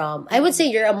theories from, I would say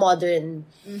you're a modern,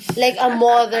 like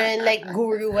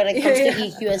guru when it comes to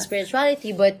EQ and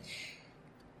spirituality, but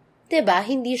diba,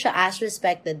 hindi siya as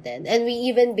respected then. And we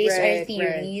even base our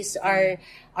theories,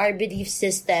 our belief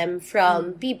system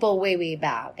from people way, way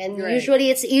back. And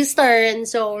usually it's Eastern,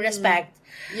 so respect.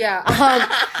 Yeah.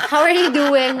 How are you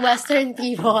doing, Western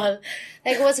people?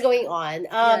 Like, what's going on?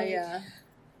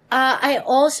 I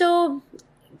also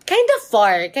kind of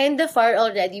far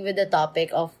already with the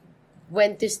topic of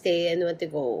when to stay and when to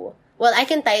go. Well, I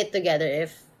can tie it together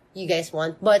if you guys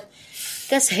want. But,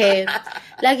 kasi,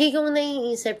 lagi kong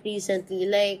naiisip recently,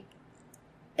 like,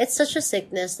 it's such a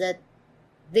sickness that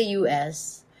the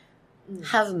US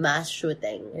have mass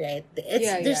shooting, right?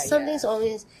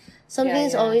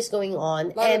 Something's always going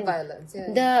on. A lot of violence.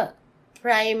 The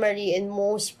primary and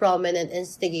most prominent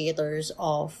instigators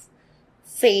of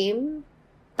fame,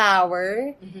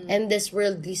 power, and this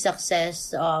worldly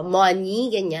success, money,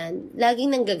 ganyan,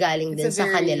 laging nanggagaling din sa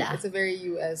kanila. It's a very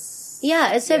US...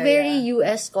 Yeah, it's a very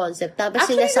US concept. Tapos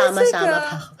sinasama-sama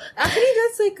pa. Actually,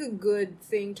 that's like a good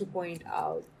thing to point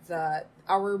out, that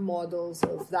our models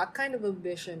of that kind of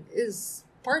ambition is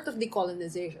part of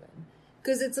decolonization.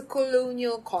 Because it's a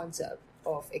colonial concept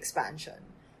of expansion.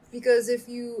 Because if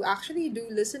you actually do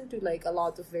listen to like a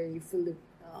lot of very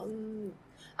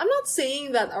I'm not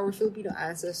saying that our Filipino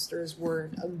ancestors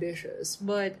weren't ambitious,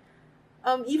 but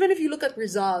even if you look at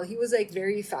Rizal, he was like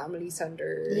very family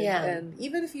centered. Yeah. And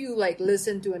even if you like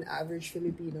listen to an average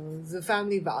Filipino, the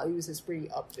family values is pretty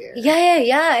up there.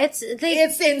 Yeah. It's like,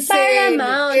 it's insane.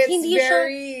 Paramount.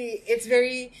 It's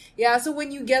very, so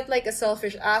when you get like a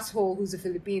selfish asshole who's a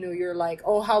Filipino, you're like,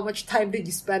 oh, how much time did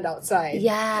you spend outside?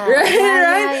 Yeah. Right?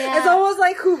 Yeah. It's almost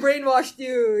like who brainwashed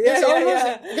you.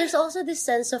 There's also this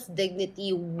sense of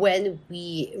dignity when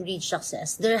we reach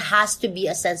success. There has to be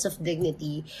a sense of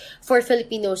dignity for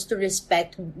Filipinos to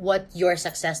respect what your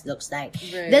success looks like.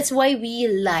 Right. That's why we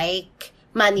like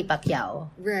Manny Pacquiao.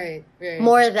 Right.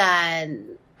 More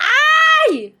than...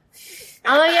 Ay!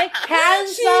 I'm gonna get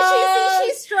canceled.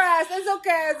 She's stressed. It's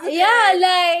okay. Yeah,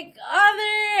 like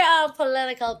other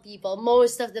political people,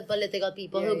 most of the political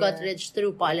people who got rich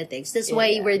through politics. That's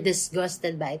why we're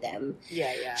disgusted by them.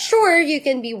 Yeah. Sure, you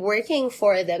can be working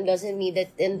for them. Doesn't mean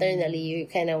that internally you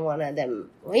kind of want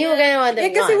them. You kind of want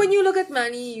them. Kasi when you look at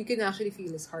Manny, you can actually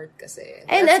feel his heart kasi.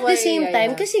 And at the same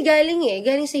time, kasi galing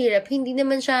sa hirap, hindi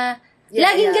naman siya.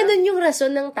 Laging ganun yung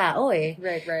rason ng tao eh.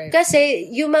 Right.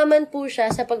 Kasi yumaman po siya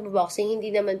sa pagbaboxing,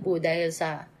 hindi naman po dahil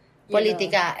sa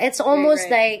politika. It's almost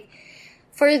like,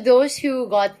 for those who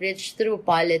got rich through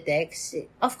politics,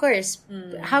 of course,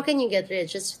 how can you get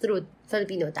rich? It's through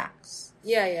Filipino tax.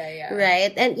 Yeah.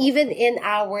 Right? And even in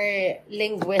our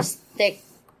linguistic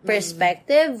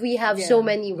perspective, we have so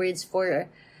many words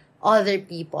for other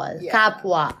people.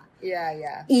 Kapwa.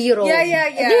 Yeah. Iro. Yeah.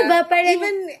 Diba? Parang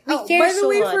even, we care by the so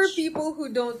way, much. for people who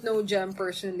don't know Jem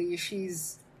personally,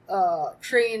 she's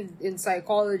trained in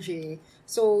psychology.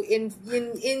 So in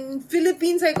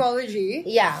Philippine psychology,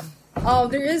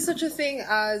 there is such a thing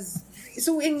as,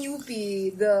 so in UP,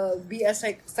 the BS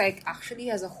Psych actually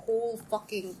has a whole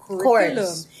fucking curriculum.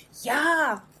 Course.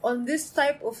 Yeah, on this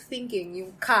type of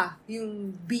thinking,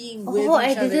 yung being with each other.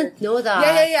 I didn't know that.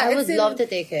 Yeah. I would love to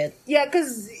take it. Yeah,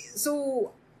 because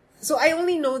so I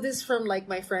only know this from like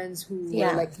my friends who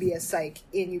were like BS Psych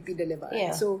in UP Diliman. Yeah.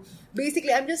 So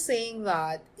basically, I'm just saying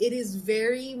that it is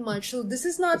very much, so this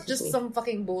is not just some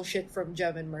fucking bullshit from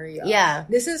Jem and Maria. Yeah.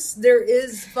 There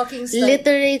is fucking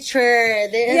literature.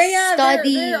 There is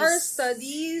studies. There are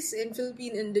studies in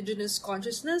Philippine indigenous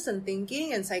consciousness and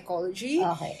thinking and psychology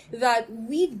that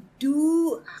we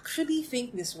do actually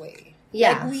think this way.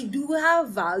 Yeah. Like, we do have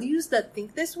values that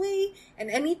think this way,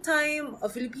 and anytime a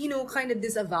Filipino kind of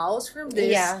disavows from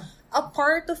this, a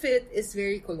part of it is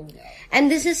very colonial.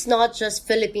 And this is not just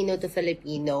Filipino to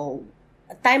Filipino.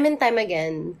 Time and time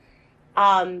again,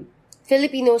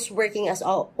 Filipinos working as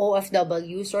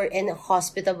OFWs or in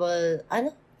hospitable,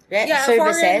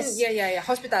 services. Foreign,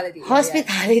 hospitality.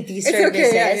 Hospitality services. It's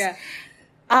okay,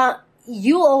 but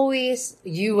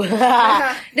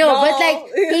like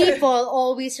people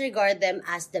always regard them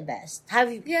as the best.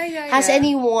 Has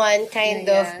anyone kind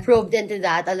of probed into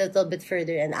that a little bit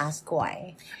further and asked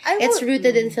why? It's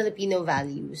rooted in Filipino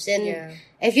values. And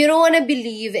if you don't want to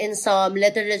believe in some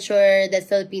literature that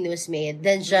Filipinos made,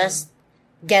 then just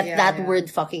get that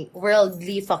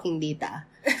worldly fucking data.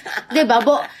 Diba?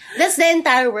 But that's the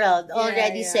entire world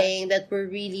already saying that we're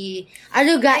really,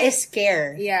 Aruga is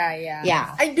scared.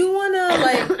 Yeah. I do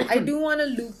wanna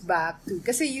loop back to,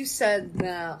 kasi you said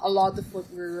na a lot of what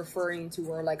we're referring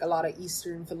to are like a lot of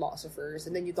Eastern philosophers,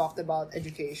 and then you talked about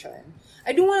education.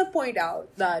 I do want to point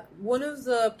out that one of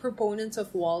the proponents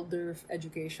of Waldorf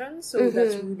education, so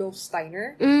that's Rudolf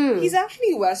Steiner, he's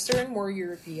actually Western, more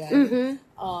European.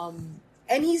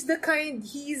 And he's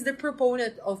the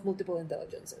proponent of multiple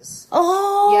intelligences.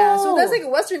 Oh! Yeah, so that's like a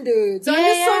Western dude. So,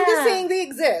 Yeah, I'm just saying they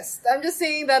exist. I'm just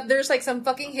saying that there's like some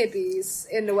fucking hippies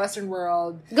in the Western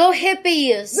world. Go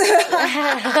hippies!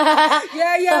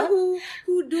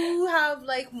 Who do have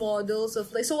like models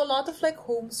of like, so a lot of like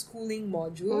homeschooling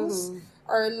modules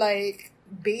are like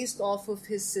based off of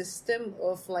his system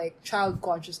of like child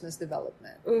consciousness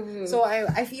development. So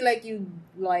I feel like you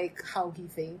like how he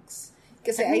thinks.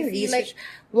 Because I feel like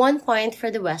 1 point for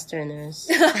the Westerners.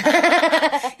 So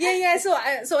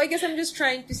I guess I'm just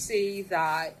trying to say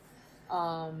that,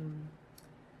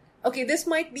 okay, this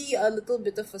might be a little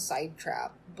bit of a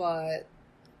sidetrack, but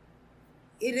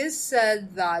it is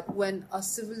said that when a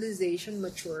civilization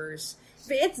matures,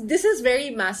 this is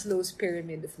very Maslow's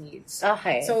pyramid of needs.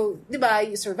 Okay. So,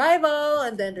 diba, survival,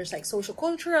 and then there's like social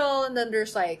cultural, and then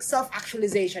there's like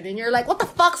self-actualization. And you're like, what the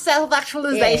fuck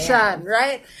self-actualization,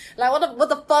 right? Like, what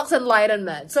the fuck's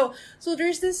enlightenment? So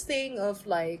there's this thing of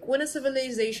like, when a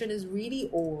civilization is really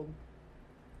old,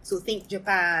 so think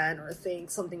Japan or think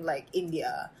something like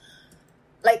India,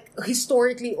 like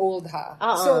historically old,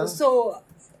 So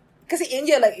because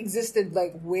India like existed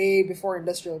like way before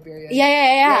industrial period.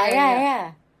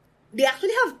 Yeah. They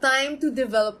actually have time to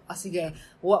develop. Sige,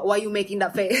 why are you making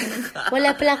that face?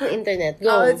 Wala pala akong internet. Go.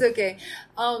 Oh, it's okay.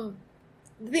 The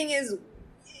thing is,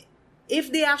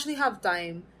 if they actually have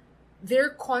time, their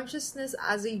consciousness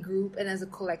as a group and as a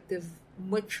collective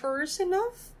matures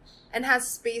enough and has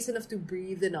space enough to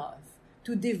breathe enough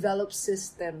to develop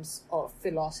systems of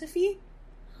philosophy.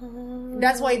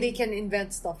 That's why they can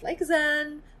invent stuff like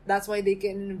Zen. That's why they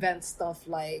can invent stuff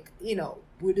like,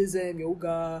 Buddhism,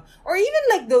 yoga, or even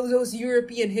like those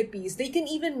European hippies. They can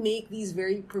even make these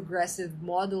very progressive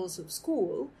models of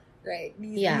school, right?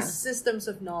 These systems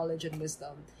of knowledge and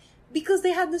wisdom. Because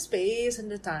they had the space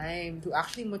and the time to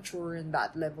actually mature in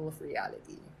that level of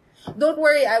reality. Don't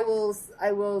worry, I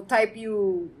will type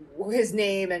you his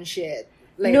name and shit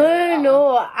later.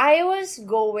 No. I was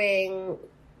going...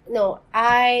 No,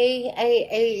 I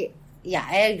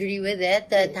agree with it,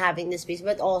 that having the space,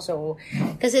 but also,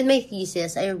 because in my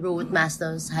thesis, I wrote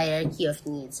Maslow's hierarchy of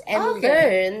needs and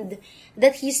learned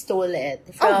that he stole it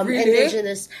from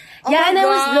indigenous. And I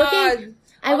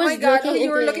was looking. You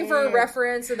were looking for a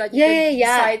reference so that you could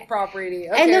cite property.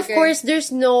 Okay, and of course,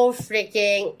 there's no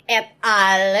freaking et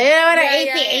al.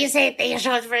 ATA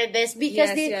citation for this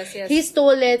because he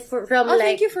stole it from like.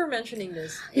 Thank you for mentioning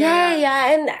this.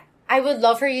 Yeah, and I would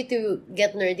love for you to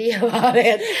get nerdy about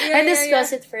it and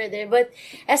discuss it further. But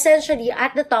essentially,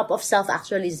 at the top of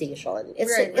self-actualization,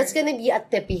 it's gonna be a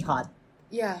tippy hut.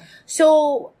 Yeah.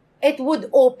 So it would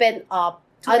open up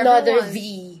to another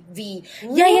V.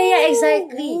 Yeah,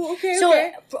 exactly.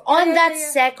 On that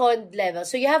second level,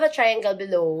 so you have a triangle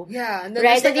below. Yeah. And then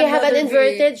right? And you have an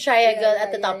inverted triangle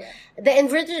at the top. Yeah. The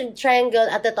inverted triangle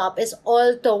at the top is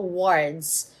all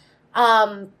towards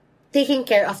taking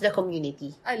care of the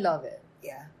community. I love it.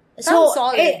 Yeah. So,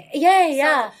 solid.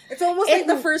 It's almost like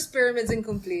the first pyramid's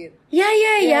incomplete. Yeah.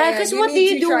 Because what do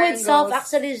you do with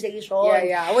self-actualization?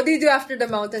 Yeah. What do you do after the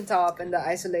mountaintop and the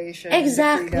isolation?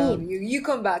 Exactly. And the you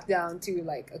come back down to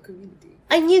like a community.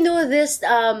 And you know this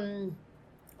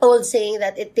old saying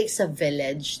that it takes a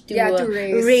village to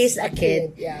raise a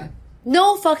kid. Yeah.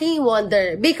 No fucking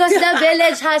wonder. Because the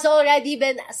village has already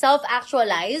been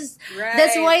self-actualized. Right.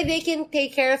 That's why they can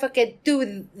take care of a kid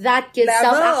to that kid's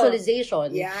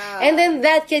self-actualization. Yeah. And then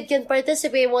that kid can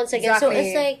participate once again. Exactly. So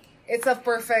it's like... It's a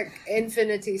perfect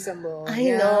infinity symbol. I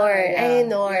know.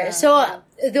 Yeah. So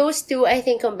those two, I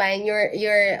think, combine your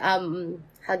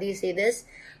how do you say this?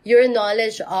 Your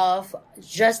knowledge of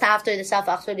just after the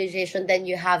self-actualization, then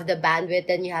you have the bandwidth,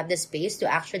 then you have the space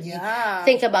to actually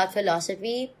think about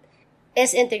philosophy.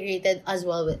 Is integrated as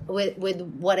well with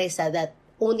what I said, that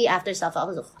only after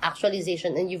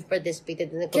self-actualization and you've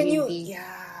participated in the community.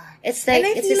 It's like,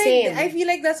 it's the same. I feel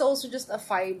like that's also just a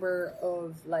fiber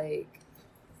of like,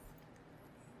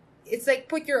 it's like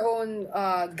put your own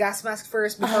gas mask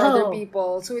first before other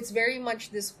people. So it's very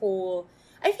much this whole,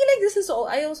 I feel like this is all,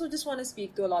 I also just want to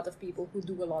speak to a lot of people who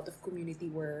do a lot of community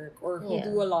work or who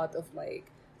do a lot of like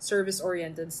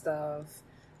service-oriented stuff,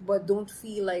 but don't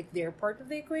feel like they're part of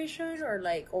the equation, or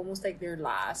like almost like they're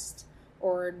last,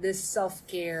 or this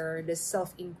self-care, this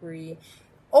self-inquiry,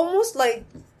 almost like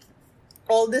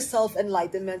all this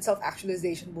self-enlightenment,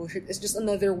 self-actualization bullshit is just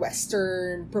another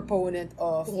Western proponent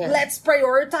of let's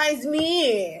prioritize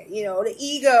me, the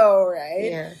ego,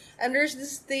 right? And there's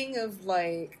this thing of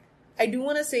like, I do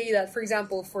want to say that, for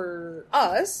example, for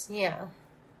us,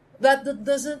 that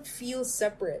doesn't feel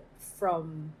separate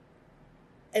from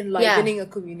enlivening a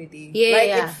community.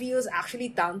 It feels actually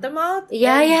tantamount.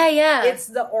 It's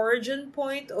the origin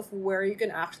point of where you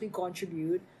can actually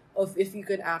contribute, of if you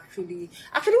can actually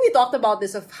we talked about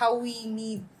this, of how we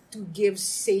need to give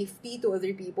safety to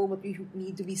other people, but we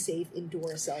need to be safe into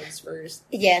ourselves first.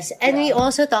 Yes, and we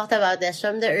also talked about this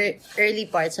from the early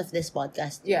parts of this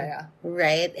podcast.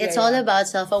 Right? It's all about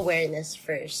self-awareness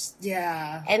first.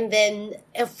 Yeah. And then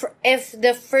if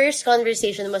the first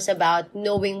conversation was about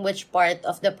knowing which part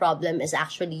of the problem is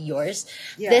actually yours,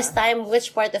 this time,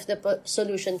 which part of the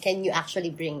solution can you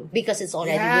actually bring? Because it's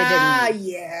already within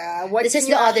you. Yeah. This is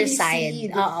the other side.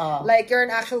 Like, you're an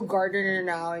actual gardener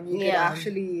now, and you can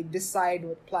actually decide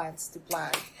what plants to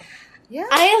plant. Yeah.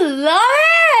 I love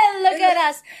it! Look at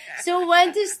us. So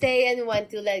when to stay and when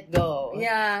to let go.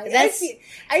 Yeah.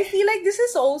 I feel like this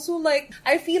is also like,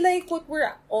 I feel like what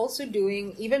we're also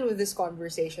doing, even with this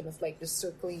conversation of like just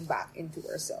circling back into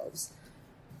ourselves,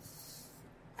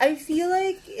 I feel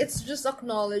like it's just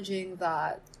acknowledging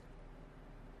that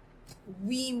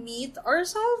we meet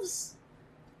ourselves.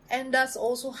 And that's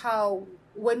also how,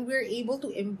 when we're able to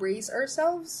embrace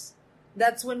ourselves,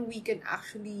 that's when we can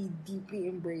actually deeply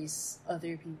embrace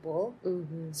other people.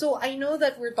 Mm-hmm. So I know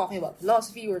that we're talking about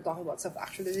philosophy, we're talking about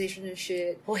self-actualization and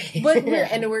shit, but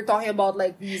we're talking about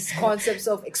like these concepts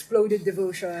of exploded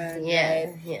devotion.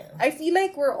 Right? Yeah. I feel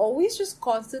like we're always just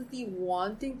constantly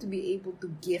wanting to be able to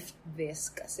gift this,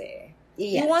 kasi.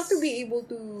 Yes. You want to be able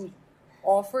to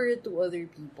offer it to other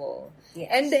people. Yes.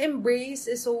 And the embrace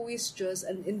is always just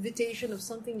an invitation of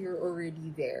something you're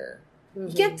already there. Mm-hmm.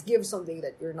 You can't give something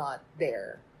that you're not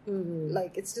there. Mm-hmm.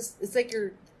 Like, it's like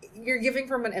you're giving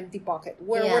from an empty pocket.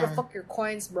 Where the fuck your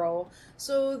coins, bro?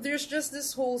 So there's just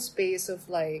this whole space of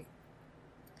like,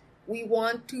 we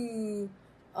want to,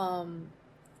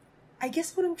 I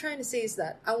guess what I'm trying to say is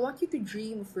that I want you to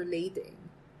dream of relating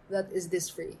that is this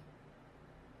free.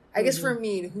 I guess for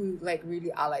me, who like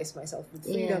really allies myself with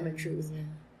freedom and truth,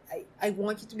 I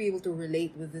want you to be able to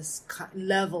relate with this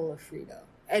level of freedom.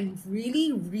 And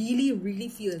really, really, really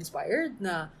feel inspired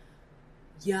na,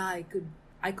 I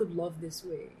could love this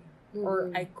way.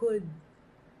 Or I could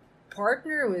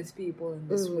partner with people in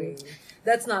this way.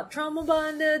 That's not trauma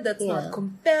bonded, that's not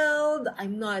compelled,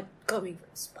 I'm not coming from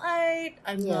spite,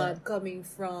 I'm not coming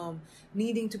from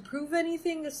needing to prove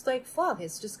anything. It's like, fuck,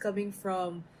 it's just coming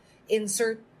from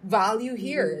insert value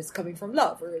here. It's coming from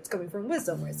love, or it's coming from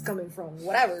wisdom, or it's coming from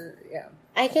whatever. Yeah.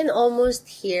 I can almost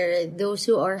hear those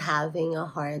who are having a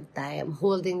hard time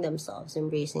holding themselves,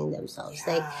 embracing themselves.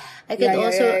 Like, I could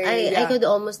I could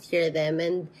almost hear them.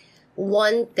 And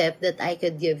one tip that I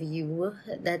could give you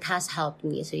that has helped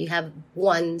me, so you have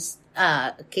one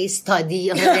case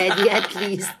study already at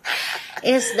least,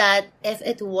 is that if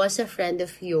it was a friend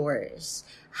of yours,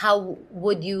 how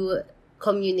would you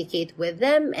communicate with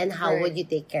them, and how would you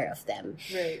take care of them?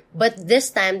 Right. But this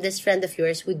time, this friend of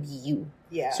yours would be you.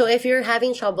 Yeah. So if you're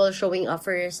having trouble showing up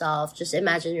for yourself, just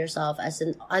imagine yourself as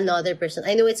another person.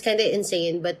 I know it's kind of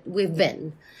insane, but we've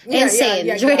been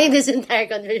insane during this entire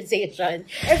conversation.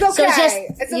 It's okay. So just,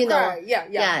 it's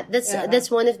okay.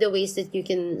 That's one of the ways that you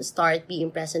can start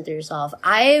being present to yourself.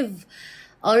 I've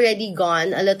already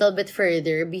gone a little bit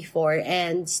further before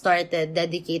and started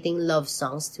dedicating love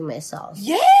songs to myself.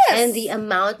 Yes! And the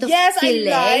amount of kilig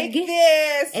like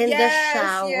this. in the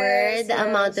shower, the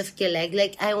amount of kilig,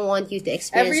 like, I want you to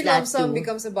experience every that love song too.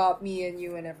 Becomes about me and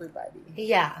you and everybody.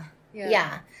 Yeah.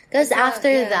 Because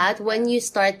after that, when you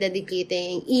start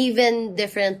dedicating even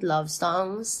different love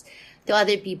songs to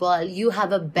other people, you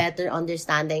have a better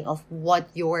understanding of what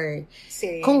you're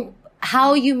saying.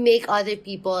 How you make other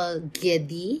people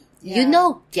giddy,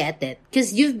 get it.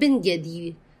 Because you've been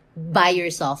giddy by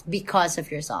yourself, because of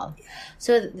yourself.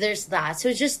 So there's that.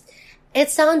 So just,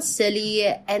 it sounds silly,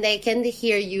 and I can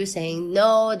hear you saying,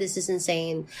 no, this is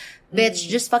insane. Bitch,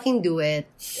 just fucking do it.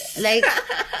 Like,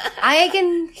 I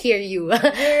can hear you.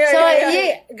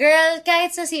 Girl,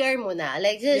 kahit sa CR muna.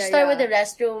 Like, just start with the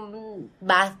restroom,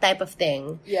 bath type of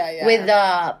thing. With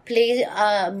the play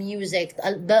music,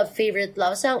 the favorite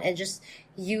love song, and just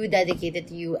you dedicate it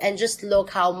to you. And just look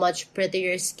how much prettier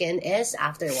your skin is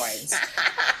afterwards.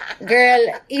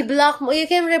 Girl, i-block mo. You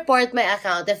can report my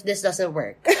account if this doesn't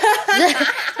work.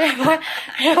 report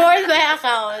my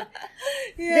account.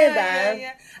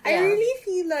 Yeah. I really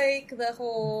feel like the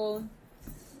whole...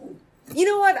 You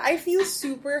know what? I feel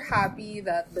super happy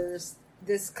that there's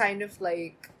this kind of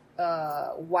like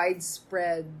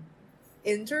widespread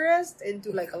interest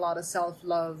into like a lot of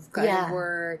self-love kind of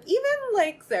work. Even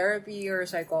like therapy or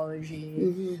psychology.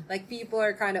 Mm-hmm. Like, people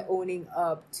are kind of owning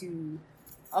up to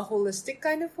a holistic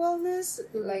kind of wellness,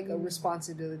 like a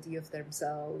responsibility of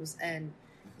themselves, and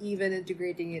even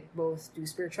integrating it both to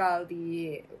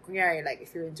spirituality, kunyari, like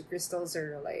if you're into crystals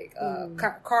or like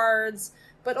cards,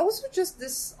 but also just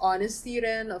this honesty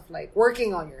then of like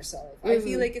working on yourself. I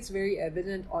feel like it's very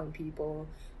evident on people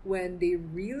when they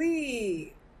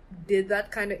really did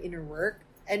that kind of inner work,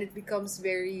 and it becomes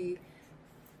very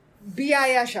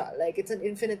biyaya siya. Like it's an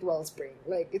infinite wellspring.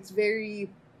 Like it's very,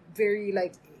 very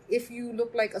like if you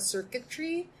look like a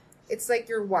circuitry, it's like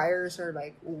your wires are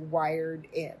like wired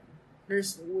in.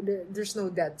 There's no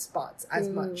dead spots as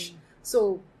much.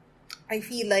 So I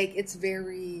feel like it's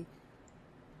very,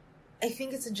 I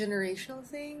think it's a generational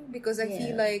thing, because I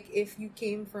feel like if you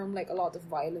came from like a lot of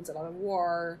violence, a lot of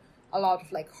war, a lot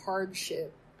of like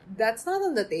hardship, that's not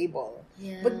on the table.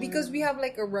 But because we have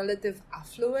like a relative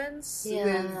affluence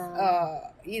with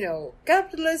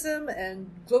capitalism and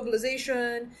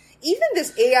globalization, even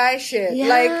this AI shit,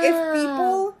 like if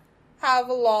people have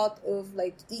a lot of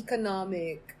like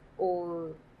economic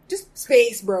or just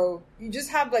space, bro, you just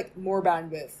have like more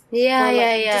bandwidth.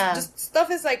 Just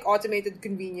stuff is like automated,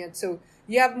 convenient, so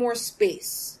you have more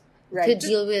space, right, to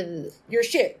deal with your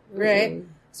shit, right?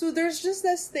 So there's just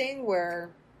this thing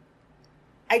where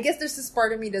I guess there's this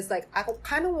part of me that's like, I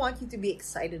kind of want you to be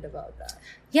excited about that.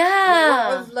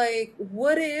 More of like,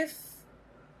 what if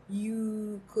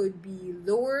you could be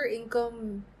lower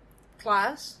income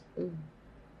class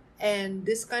and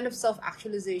this kind of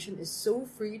self-actualization is so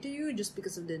free to you just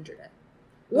because of the internet?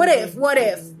 What if?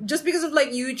 Just because of like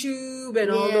YouTube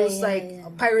and all those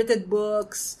pirated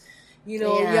books, you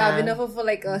have enough of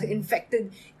like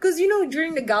infected, because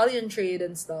during the galleon trade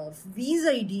and stuff, these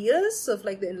ideas of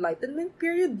like the Enlightenment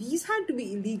period, these had to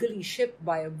be illegally shipped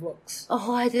via books.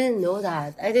 Oh, I didn't know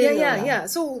that. I didn't know that. Yeah.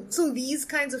 So these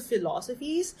kinds of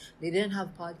philosophies, they didn't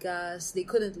have podcasts. They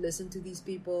couldn't listen to these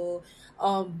people.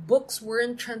 Books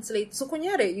weren't translated. So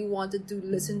kunyari, you wanted to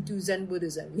listen to Zen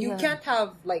Buddhism. You can't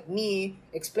have like me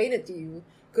explain it to you,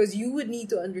 because you would need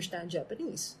to understand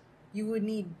Japanese. You would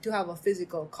need to have a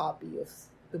physical copy of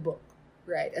the book,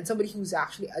 right? And somebody who's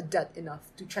actually adept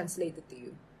enough to translate it to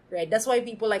you, right? That's why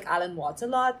people like Alan Watts a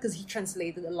lot, because he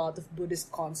translated a lot of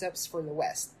Buddhist concepts for the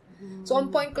West. So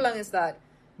on point ko lang is that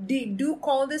they do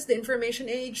call this the information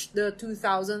age, the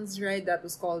 2000s, right? That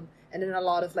was called, and then a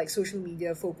lot of like social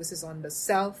media focuses on the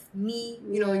self, me,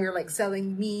 you're like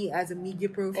selling me as a media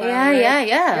profile.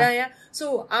 Yeah.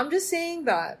 So I'm just saying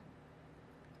that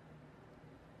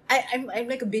I'm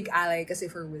like a big ally kasi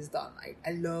for wisdom.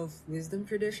 I love wisdom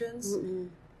traditions.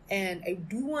 And I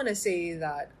do want to say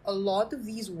that a lot of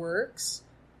these works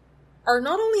are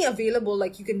not only available,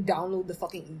 like you can download the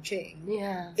fucking I Ching.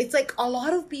 Yeah. It's like a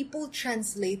lot of people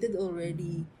translated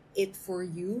already it for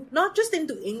you. Not just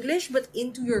into English, but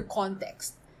into your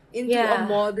context. Into a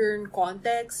modern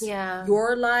context. Yeah.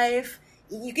 Your life.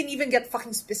 You can even get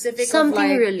fucking specific.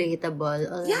 Something relatable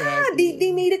already. Yeah,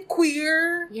 they made it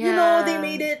queer. Yeah. They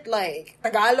made it like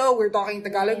Tagalog. We're talking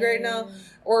Tagalog right now.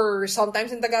 Or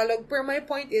sometimes in Tagalog. But my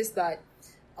point is that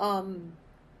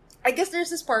I guess there's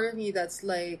this part of me that's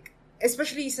like,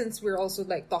 especially since we're also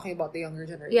like talking about the younger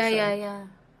generation. Yeah.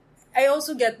 I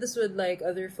also get this with like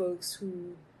other folks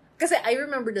who, because I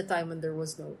remember the time when there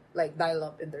was no like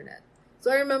dial-up internet.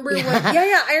 So I remember when,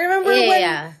 I remember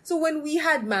when, so when we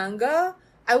had manga,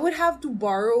 I would have to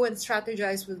borrow and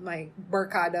strategize with my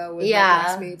barkada, with my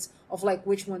classmates, of like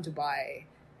which one to buy.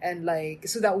 And like,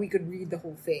 so that we could read the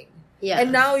whole thing. Yeah.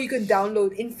 And now you can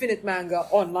download infinite manga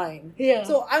online. Yeah.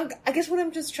 So I guess what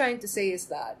I'm just trying to say is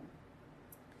that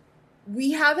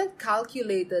we haven't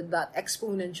calculated that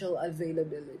exponential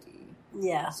availability.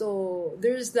 Yeah. So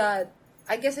there's that,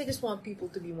 I guess I just want people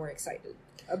to be more excited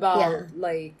about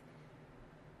like,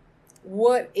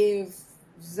 what if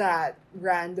that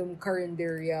random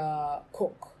Carinderia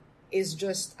cook is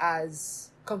just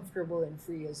as comfortable and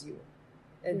free as you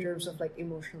in terms of like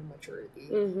emotional maturity?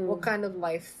 What kind of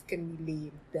life can we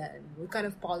lead then? What kind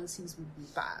of policies would we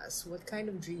pass? What kind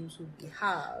of dreams would we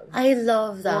have? I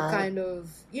love that. What kind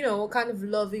of, what kind of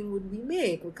loving would we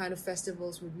make? What kind of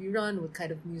festivals would we run? What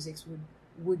kind of musics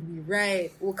would we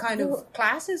write? What kind of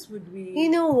classes would we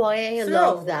You know why I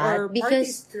love that?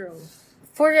 Because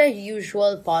for a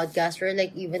usual podcast or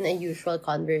like even a usual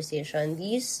conversation,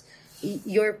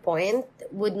 your point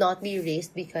would not be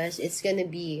raised because it's gonna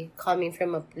be coming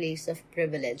from a place of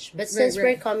privilege. But since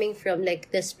we're coming from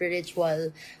like the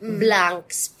spiritual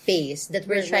blank space that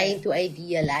we're trying to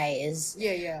idealize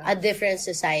a different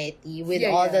society with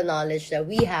all the knowledge that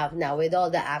we have now, with all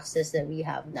the access that we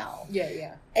have now.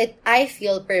 Yeah. I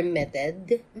feel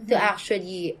permitted to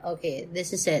actually, okay,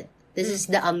 this is it. This is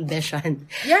the ambition.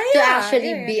 Yeah, to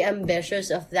actually be ambitious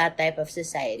of that type of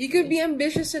society. You could be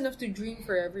ambitious enough to dream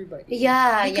for everybody.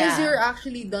 Yeah, because you're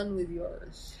actually done with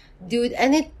yours. Dude,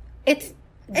 and it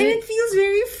feels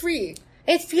very free.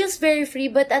 It feels very free,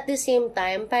 but at the same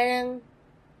time, parang...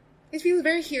 It feels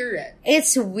very here.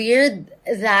 It's weird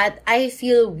that I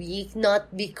feel weak,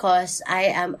 not because I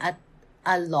am at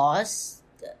a loss.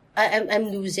 I'm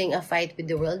losing a fight with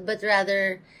the world, but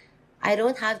rather, I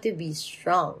don't have to be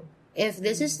strong. If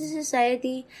this is the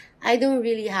society, I don't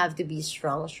really have to be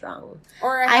strong.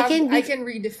 Or I can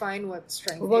redefine what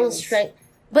strength is.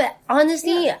 But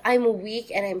honestly, I'm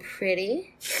weak and I'm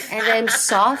pretty. And I'm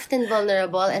soft and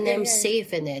vulnerable and I'm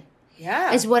safe in it.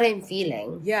 Yeah. Is what I'm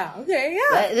feeling. Yeah, okay,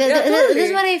 yeah. Totally. This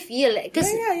is what I feel.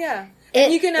 Yeah.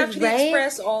 And you can actually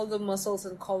express all the muscles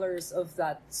and colors of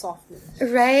that softness.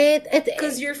 Right?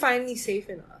 Because you're finally safe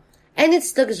enough. And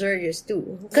it's luxurious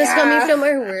too. Because coming from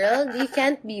our world, you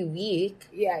can't be weak.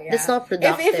 Yeah. That's not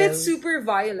productive. If it's super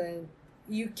violent,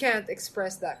 you can't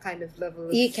express that kind of level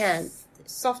of... You can't.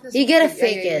 Softness. You gotta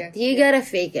fake it. You gotta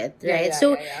fake it, right?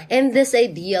 In this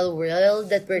ideal world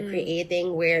that we're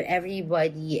creating where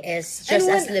everybody is just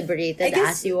as liberated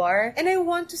as you are. And I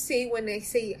want to say, when I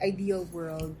say ideal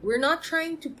world, we're not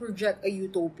trying to project a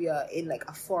utopia in like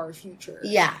a far future.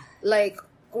 Yeah. Like,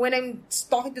 when I'm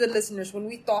talking to the listeners, when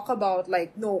we talk about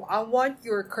like, no, I want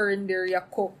your Carinderia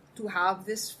cook to have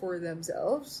this for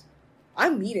themselves, I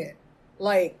mean it.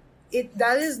 Like,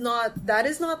 that is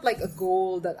not like a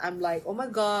goal that I'm like, oh my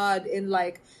god, in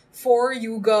like 4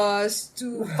 yugas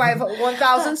to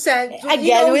 1,000 cents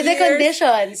again with the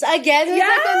conditions. Yeah. I guess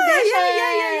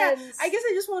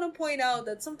I just want to point out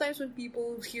that sometimes when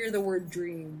people hear the word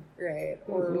dream, right,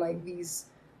 or like these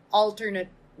alternate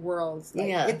worlds, like,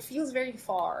 it feels very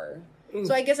far.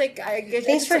 So I guess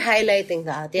thanks for highlighting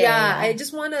that. I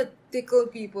just want to tickle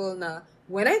people na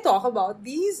when I talk about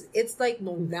these, it's like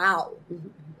no now.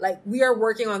 Like, we are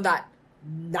working on that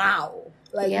now.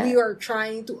 Like, we are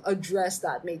trying to address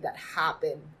that, make that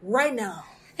happen right now.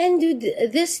 And dude,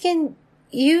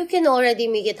 you can already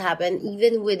make it happen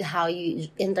even with how you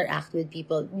interact with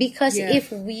people. Because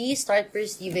if we start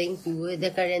perceiving too, the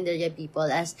Carinderia people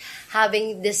as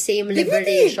having the same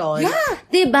liberation,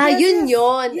 diba?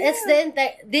 Yun. It's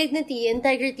the dignity,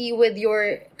 integrity with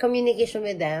your communication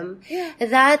with them.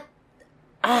 That,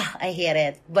 I hate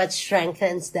it, but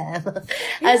strengthens them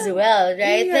as well,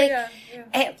 right?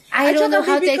 I don't know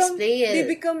how to explain it. They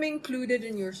become included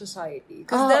in your society.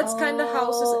 Because that's kind of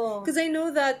how... Because I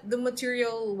know that the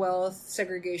material wealth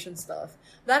segregation stuff,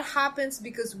 that happens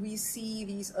because we see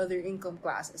these other income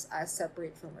classes as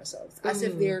separate from ourselves, as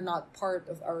if they're not part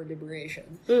of our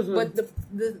liberation. But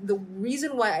the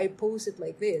reason why I post it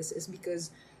like this is because,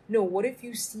 no, what if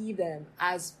you see them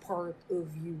as part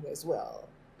of you as well?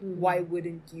 Why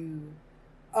wouldn't you...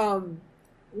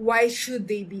 why should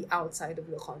they be outside of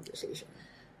the conversation?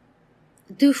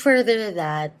 To further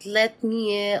that, let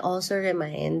me also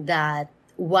remind that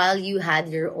while you had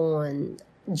your own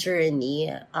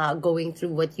journey going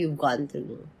through what you've gone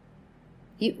through,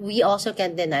 we also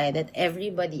can't deny that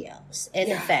everybody else, in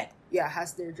effect,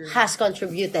 has their journey. Has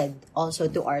contributed also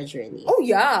to our journey. Oh,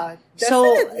 yeah.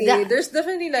 Definitely. So, there's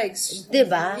definitely like,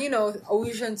 diba?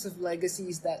 Oceans of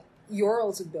legacies that you're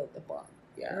also built upon.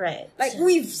 Yeah. Right. Like,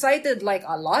 we've cited like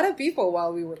a lot of people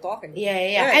while we were talking. Yeah.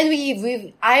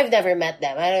 And I've never met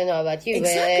them. I don't know about you.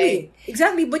 Exactly.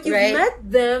 But you've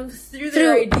met them through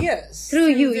their ideas. Through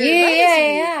you.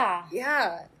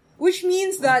 Yeah. Which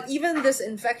means that even this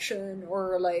infection,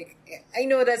 or like, I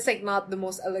know that's like not the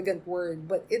most elegant word,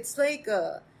 but it's like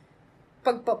a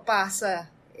pagpapasa.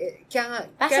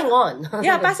 Passing on.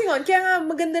 Passing on. Kaya nga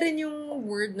maganda rin yung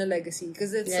word na legacy.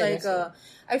 Because it's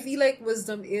I feel like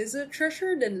wisdom is a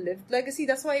treasured and lived legacy.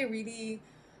 That's why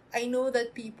I know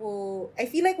that I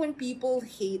feel like when people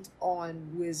hate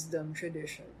on wisdom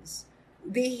traditions,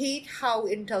 they hate how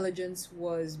intelligence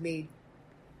was made,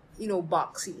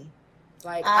 boxy.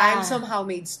 Like, I'm somehow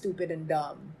made stupid and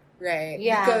dumb. Right?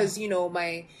 Yeah. Because,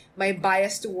 my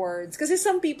bias towards... Because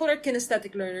some people are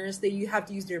kinesthetic learners. You have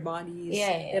to use their bodies.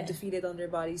 They have to feed it on their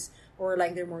bodies. Or,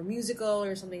 like, they're more musical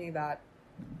or something like that.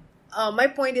 My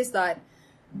point is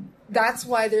that's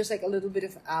why there's, like, a little bit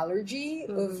of allergy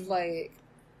of, like,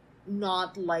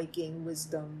 not liking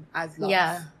wisdom as love.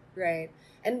 Yeah. Right?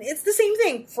 And it's the same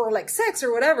thing for, like, sex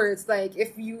or whatever. It's like,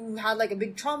 if you had, like, a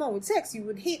big trauma with sex, you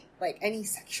would hate, like, any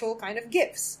sexual kind of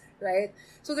gifts. Right?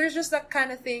 So there's just that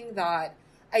kind of thing that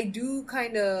I do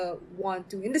kind of want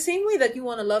to, in the same way that you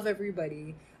want to love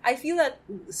everybody, I feel that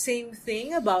same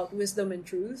thing about wisdom and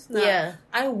truth.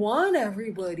 I want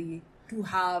everybody to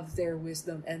have their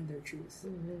wisdom and their truth.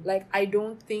 Like, I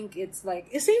don't think it's like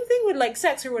the same thing with like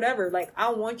sex or whatever. Like,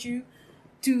 I want you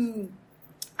to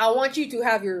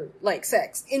have your like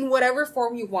sex in whatever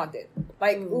form you want it.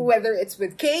 Like, whether it's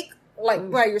with cake, like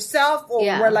by yourself,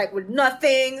 or like with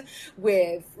nothing,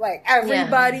 with like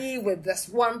everybody, with this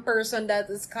one person. That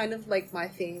is kind of like my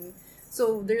thing.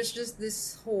 So there's just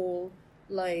this whole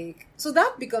like, so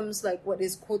that becomes like what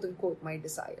is quote unquote my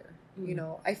desire. You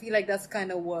know, I feel like that's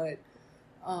kind of what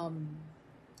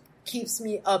keeps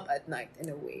me up at night in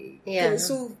a way. Yeah.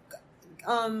 So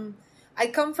I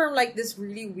come from like this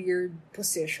really weird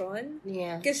position.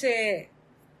 Yeah. Kasi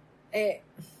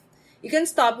you can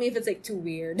stop me if it's like too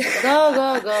weird.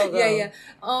 Go. Yeah.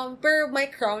 But my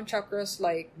crown chakra's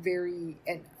like very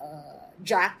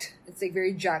jacked. It's like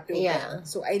very jacked open. Yeah.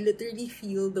 So I literally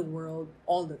feel the world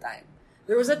all the time.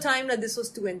 There was a time that this was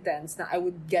too intense that I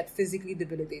would get physically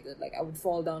debilitated. Like, I would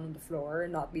fall down on the floor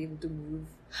and not be able to move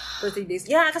for 3 days.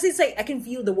 Yeah, because it's like, I can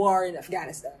feel the war in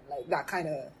Afghanistan. Like, that kind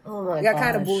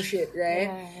of bullshit, right?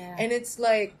 Yeah. And it's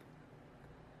like,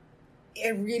 I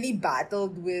really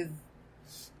battled with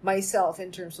myself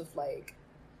in terms of, like,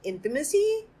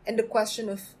 intimacy. And the question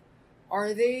of,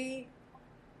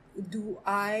 do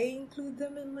I include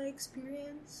them in my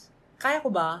experience? Kaya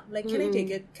ko ba? Like, can I take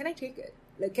it? Can I take it?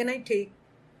 Like, can I take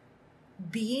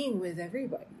being with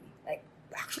everybody? Like,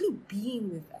 actually being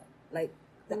with them. Like,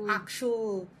 the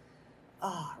actual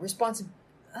responsibility.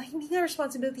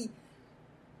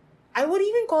 I would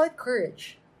even call it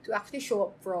courage to actually show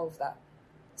up for all of that.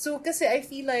 So, kasi I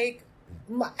feel like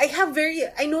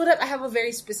I know that I have a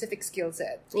very specific skill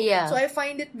set. Yeah. So I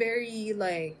find it very,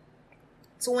 like,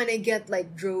 so when I get,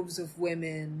 like, droves of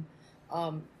women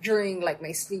during like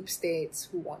my sleep states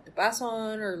who want to pass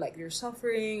on, or like they're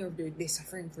suffering, or they're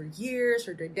suffering for years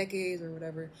or they're decades or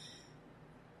whatever,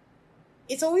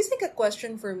 it's always like a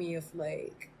question for me of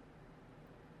like,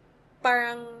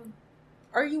 parang,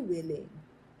 are you willing?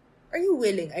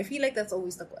 I feel like that's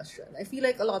always the question. I feel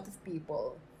like a lot of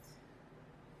people,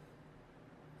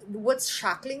 what's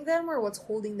shackling them or what's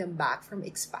holding them back from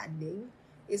expanding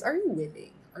is, are you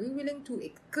willing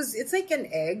to, because it's like an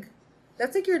egg.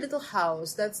 That's like your little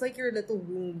house. That's like your little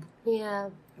womb. Yeah.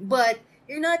 But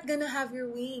you're not gonna have your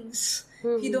wings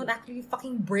if you don't actually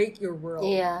fucking break your world.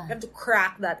 Yeah. You have to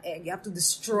crack that egg. You have to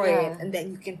destroy it, and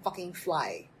then you can fucking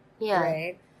fly. Yeah.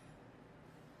 Right?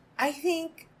 I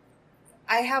think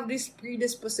I have this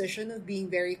predisposition of being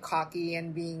very cocky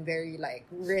and being very like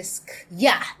risk.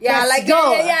 Yeah, let's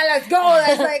go. Let's go.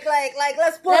 Let's like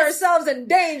let's put ourselves in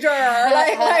danger.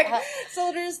 Like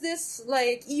so there's this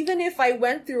like, even if I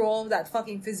went through all of that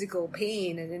fucking physical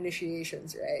pain and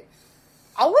initiations, right?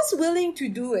 I was willing to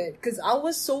do it because I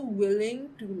was so willing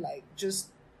to like just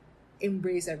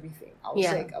embrace everything. I was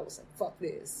like fuck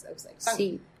this. I was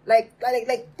like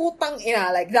like putang ina,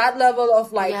 like that level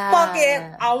of like, fuck it,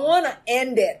 I want to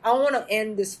end it. I want to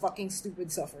end this fucking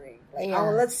stupid suffering. Like,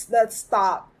 let's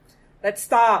stop.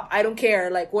 I don't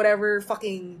care. Like, whatever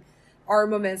fucking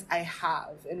armaments I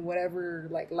have in whatever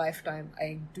like lifetime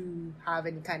I do have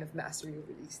any kind of mastery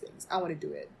over these things, I want to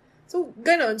do it. So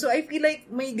ganon. So I feel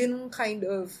like may ganun kind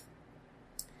of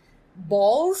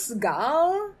balls,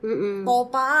 gal,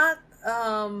 topak,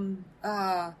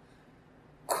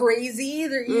 crazy.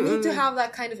 You need to have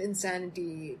that kind of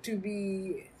insanity to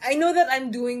be. I know that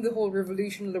I'm doing the whole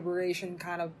revolution, liberation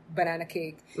kind of banana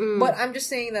cake, but I'm just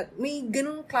saying that may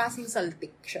ganung klaseng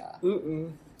saltik siya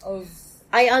of.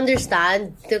 I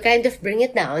understand, to kind of bring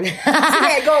it down.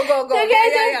 Sige, go. To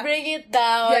kind of bring it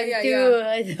down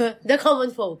to the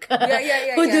common folk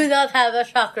who do not have a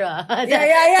chakra. Crown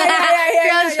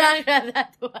chakra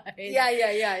that wide.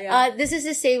 Yeah. This is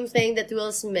the same thing that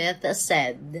Will Smith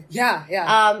said.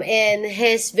 In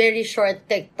his very short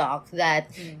TikTok,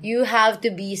 that you have to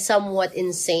be somewhat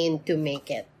insane to make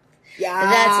it. Yeah.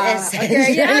 That's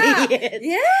essentially it.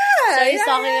 Yeah. So he's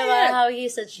talking about how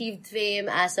he's achieved fame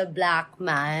as a black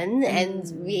man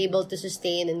and be able to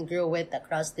sustain and grow it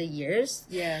across the years.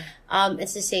 Yeah.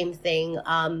 It's the same thing.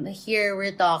 Here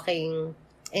we're talking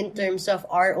in terms of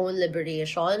our own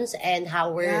liberations and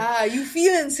how we're... Yeah, you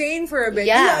feel insane for a bit.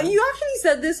 Yeah. You actually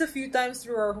said this a few times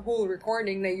through our whole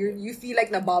recording, that you feel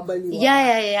like nababaliw.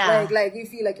 Yeah. Like you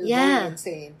feel like you're going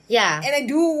insane. Yeah. And I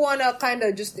do want to kind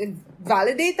of just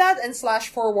validate that and /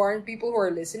 forewarn people who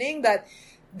are listening that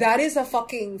is a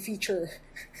fucking feature.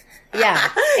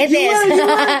 Yeah, it is.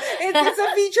 It's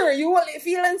a feature. You will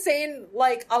feel insane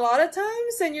like a lot of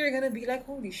times, and you're gonna be like,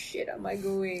 holy shit, am I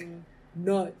going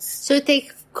nuts? So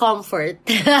take comfort.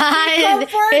 In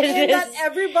that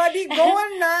everybody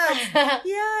going nuts.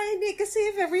 Yeah, kasi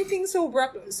if everything's so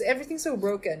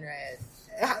broken, right?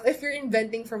 if you're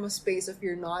inventing from a space of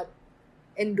you're not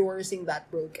endorsing that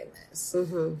brokenness,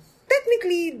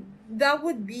 technically that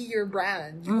would be your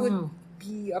brand. You would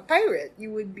be a pirate.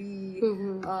 You would be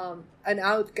an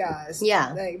outcast.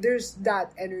 Yeah. Like, there's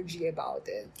that energy about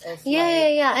it. Of,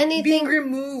 And I being think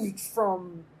removed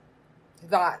from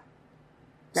that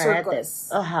narrative. circus.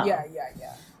 Uh-huh. Yeah.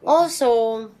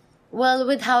 Also, well,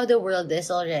 with how the world is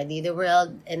already, the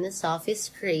world in itself is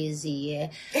crazy.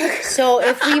 So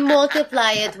if we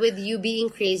multiply it with you being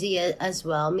crazy as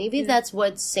well, maybe that's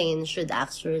what sane should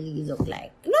actually look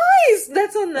like. Nice!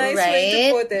 That's a nice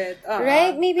way to put it.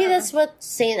 Right? Maybe that's what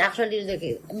sane actually look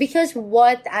like. Because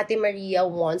what Ate Maria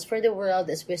wants for the world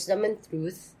is wisdom and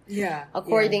truth. Yeah.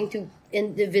 According to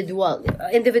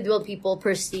individual people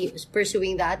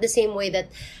pursuing that the same way that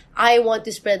I want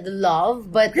to spread the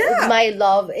love, but my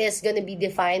love is gonna be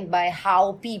defined by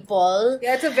how people.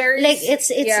 Yeah, it's a very like it's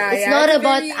not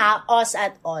about us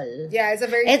at all. Yeah, it's a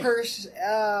very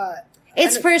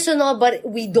it's personal, but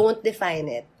we don't define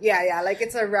it. Yeah, like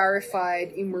it's a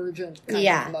rarefied, emergent kind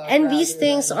of love. And these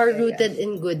things are rooted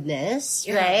in goodness,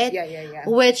 right? Yeah.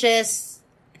 Which is.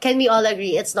 Can we all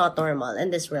agree it's not normal in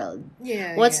this world?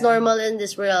 Yeah. What's normal in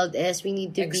this world is we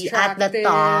need to be at the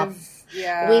top.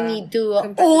 Yeah. We need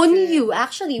to own you.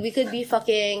 Actually, we could be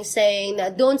fucking saying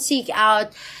that don't seek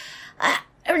out...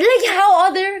 like how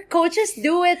other coaches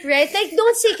do it, right? Like,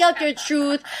 don't seek out your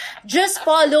truth. Just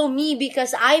follow me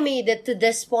because I made it to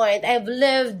this point. I've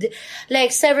lived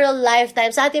like several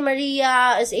lifetimes. Ate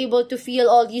Maria is able to feel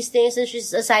all these things and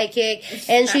she's a psychic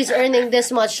and she's earning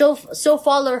this much. So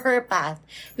follow her path.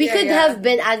 We could have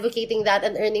been advocating that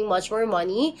and earning much more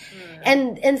money.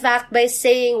 And in fact, by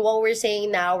saying what we're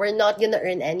saying now, we're not gonna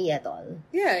earn any at all.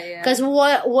 Yeah. Because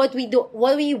what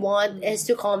we want is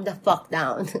to calm the fuck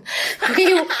down.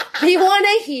 we want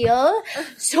to heal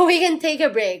so we can take a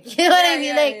break. You know what I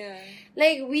mean?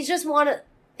 Like we just want to.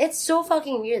 It's so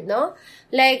fucking weird, no?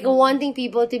 Like wanting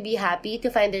people to be happy, to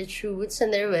find their truths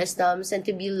and their wisdoms, and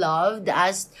to be loved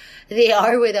as they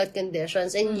are without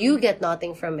conditions, and you get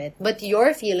nothing from it, but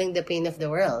you're feeling the pain of the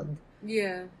world.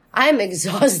 Yeah. I'm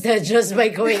exhausted just by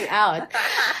going out.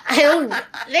 I don't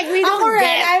we don't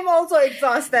get. I'm also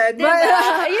exhausted. But you know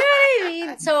what I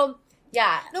mean? So.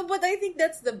 Yeah. No, but I think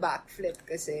that's the backflip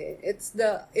kasi. It's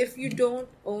if you don't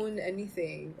own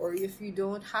anything or if you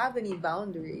don't have any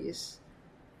boundaries,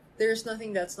 there's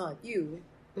nothing that's not you.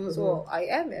 So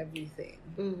I am everything.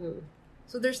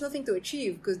 So there's nothing to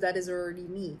achieve because that is already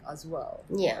me as well.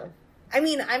 Yeah. I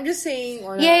mean, I'm just saying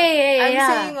on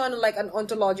saying on like an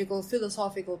ontological,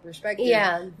 philosophical perspective.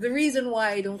 Yeah. The reason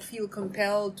why I don't feel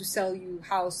compelled to sell you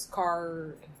house,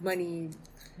 car, money,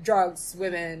 drugs,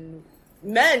 women,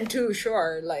 men too,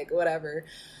 sure, like whatever.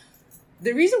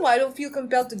 The reason why I don't feel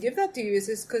compelled to give that to you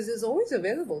is because it's always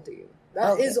available to you.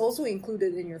 That is also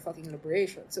included in your fucking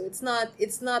liberation. So it's not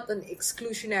an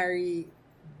exclusionary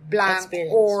blank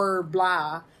experience. Or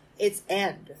blah. It's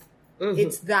end.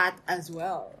 It's that as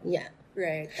well. Yeah.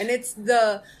 Right. And it's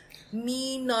the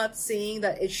me not saying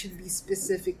that it should be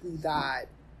specifically that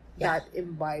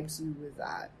imbibes you with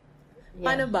that. Yeah.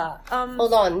 Ano ba?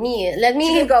 Hold on, let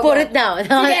me put it down.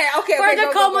 Okay, for the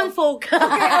common folk.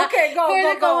 Okay, go.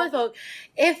 For the common folk.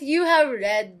 If you have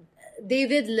read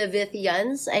David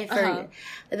Levithian's, I forget,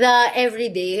 the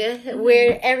Everyday,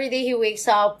 where every day he wakes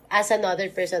up as another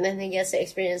person and he gets to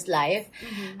experience life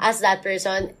as that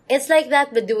person. It's like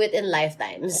that, but do it in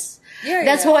lifetimes.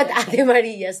 That's what Ate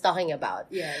Maria is talking about.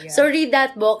 Yeah. So read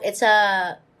that book. It's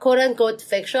a quote-unquote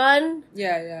fiction.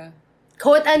 Yeah.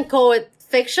 Quote-unquote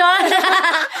fiction.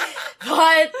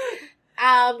 But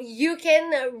you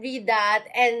can read that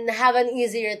and have an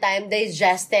easier time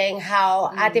digesting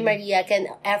how Ate Maria can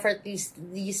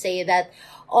effortlessly say that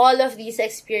all of these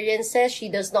experiences, she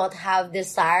does not have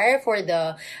desire for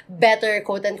the better,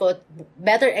 quote-unquote,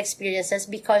 better experiences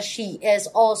because she is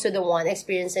also the one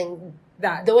experiencing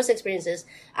those experiences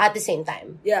at the same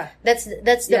time. Yeah. That's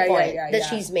the point that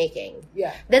she's making.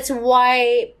 Yeah. That's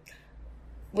why...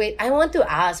 Wait, I want to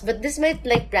ask, but this might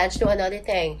branch to another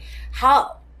thing.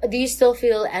 How do you still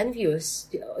feel envious?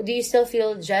 Do you still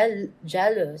feel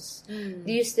jealous?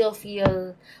 Do you still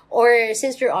feel, or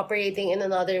since you're operating in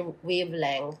another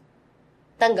wavelength,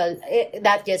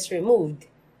 that gets removed.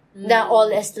 Now all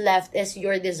is left is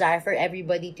your desire for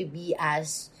everybody to be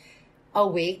as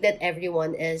awake that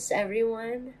everyone is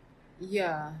everyone.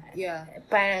 Yeah.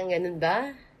 Parang ganun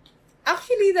ba?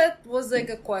 Actually, that was like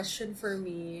a question for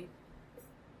me.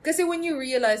 Kasi when you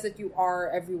realize that you are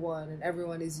everyone and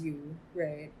everyone is you,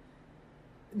 right?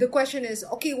 The question is,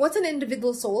 okay, what's an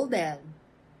individual soul then?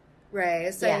 Right?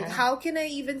 It's like, how can I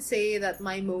even say that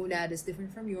my monad is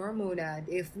different from your monad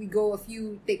if we go a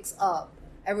few ticks up?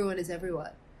 everyone is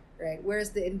everyone, right?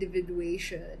 Where's the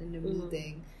individuation in the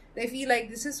meeting? And I feel like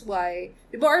this is why,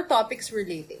 our topic's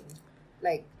relating.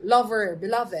 Like, lover,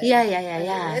 beloved.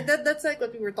 Yeah. That's like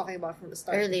what we were talking about from the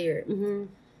start. Earlier. Mm-hmm.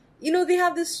 You know, they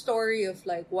have this story of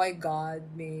like why God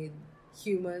made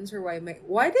humans, or why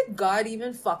did God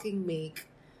even fucking make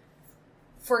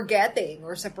forgetting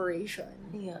or separation?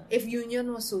 Yeah. If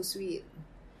union was so sweet.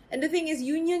 And the thing is,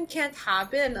 union can't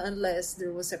happen unless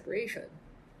there was separation.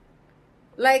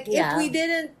 Like, if we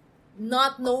didn't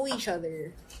not know each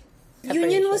other,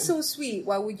 union was so sweet,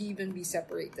 why would you even be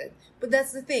separated? But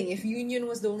that's the thing, if union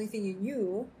was the only thing you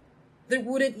knew, there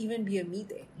wouldn't even be a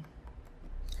meeting.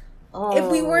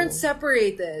 If we weren't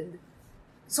separated,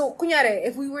 so, kunyari,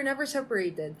 if we were never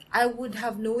separated, I would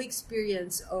have no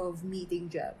experience of meeting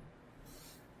Jem.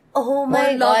 Oh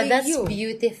my God, that's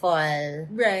beautiful.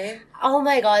 Right? Oh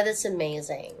my God, that's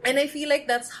amazing. And I feel like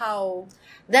that's how...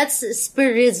 That's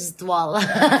spiritual.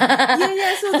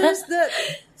 yeah,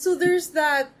 so there's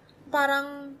that,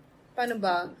 parang, paano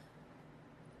ba?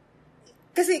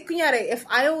 Kasi, kunyari, if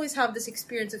I always have this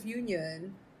experience of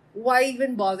union, why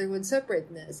even bother with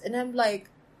separateness? And I'm like,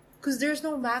 because there's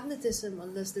no magnetism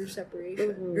unless there's separation.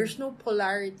 Mm-hmm. There's no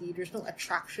polarity. There's no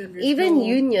attraction. Even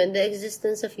union, the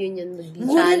existence of union would be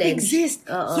wouldn't challenged. Exist.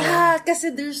 Yeah,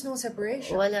 kasi there's no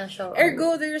separation. Wala siya.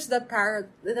 Ergo, there's that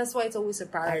that's why it's always a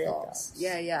paradox.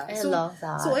 Yeah. I love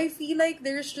that. So I feel like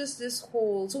there's just this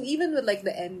whole... So even with like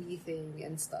the envy thing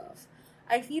and stuff,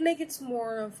 I feel like it's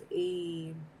more of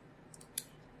a...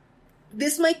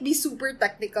 This might be super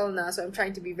technical na, so I'm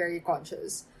trying to be very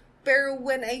conscious. Pero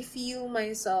when I feel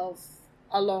myself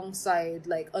alongside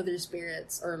like other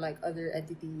spirits or like other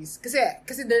entities, kasi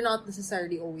they're not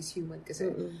necessarily always human, kasi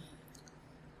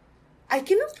I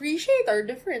can appreciate our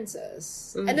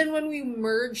differences. And then when we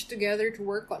merge together to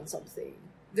work on something,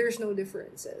 there's no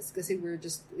differences. Kasi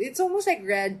it's almost like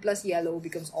red plus yellow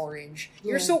becomes orange.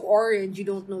 You're so orange, you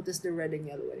don't notice the red and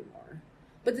yellow anymore.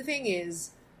 But the thing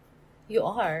is, you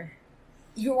are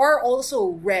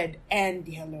also red and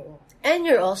yellow. And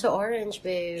you're also orange,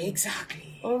 babe.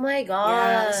 Exactly. Oh my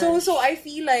God. Yeah. So I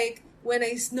feel like when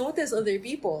I notice other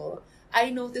people, I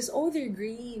notice, they're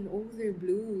green, they're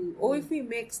blue. If we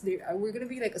mix, we're gonna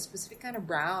be like a specific kind of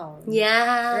brown.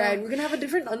 Yeah. Right? We're gonna have a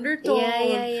different undertone.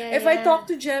 Yeah. If I talk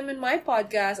to Jem in my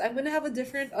podcast, I'm gonna have a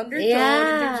different undertone in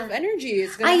terms of energy.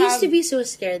 I used to be so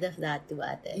scared of that too,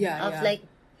 ate. Yeah. Like,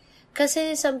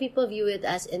 kasi some people view it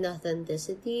as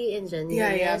inauthenticity and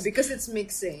genuineness. Yeah, because it's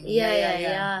mixing.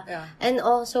 Yeah. And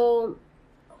also,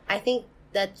 I think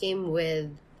that came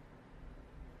with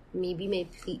maybe my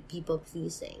people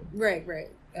pleasing. Right.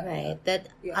 That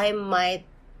I might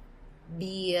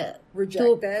be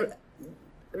rejected,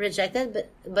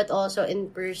 but also in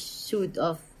pursuit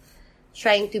of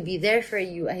trying to be there for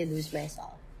you, I lose myself.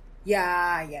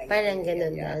 Yeah. Parang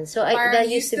ganun yeah. So that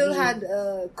you used still to be... had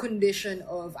a condition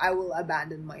of I will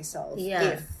abandon myself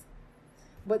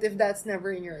but if that's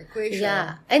never in your equation,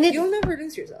 and you'll never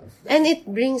lose yourself. And it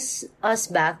brings us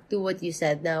back to what you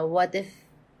said now. What if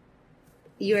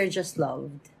you're just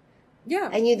loved?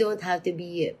 Yeah. And you don't have to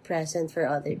be present for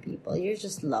other people. You're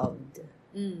just loved.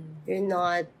 You're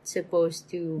not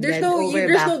supposed to there's bend no over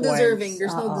there's backwards. no deserving.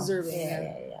 There's no deserving.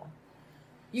 Yeah.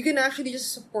 You can actually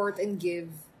just support and give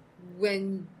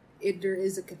when there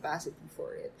is a capacity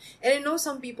for it. And I know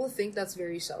some people think that's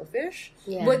very selfish,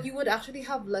 but you would actually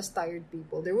have less tired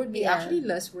people. There would be actually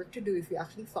less work to do if you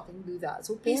actually fucking do that.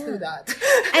 So please do that. So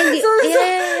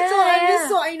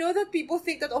I know that people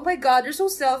think that, oh my God, they're so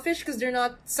selfish because they're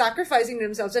not sacrificing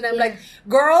themselves. And I'm like,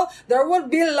 girl, there would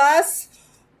be less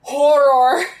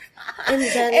horror in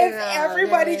general, if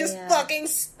everybody just fucking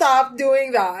stopped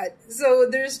doing that. So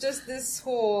there's just this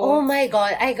whole... Oh my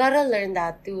God, I gotta learn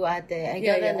that too, ate. I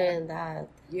gotta learn that.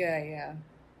 Yeah.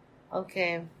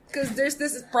 Okay. Because there's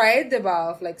this pride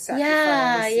of like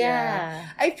sacrifice. Yeah.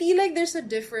 I feel like there's a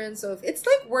difference of... It's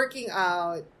like working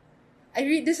out.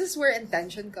 This is where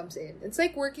intention comes in. It's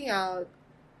like working out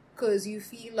because you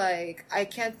feel like I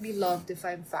can't be loved if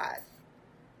I'm fat.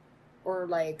 Or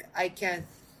like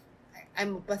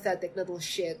I'm a pathetic little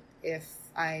shit if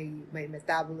my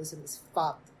metabolism is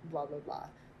fucked, blah, blah, blah.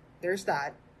 There's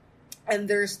that. And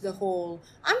there's the whole,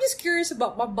 I'm just curious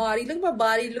about my body. Look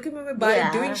at my body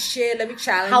doing shit. Let me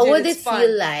challenge it. How would it fun.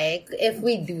 feel like if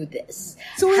we do this?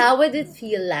 How would it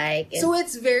feel like? So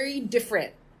it's very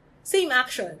different. Same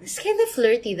action. It's kind of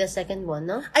flirty, the second one,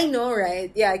 no? I know,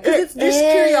 right? Yeah, because there's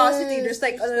curiosity. There's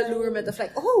like an allurement of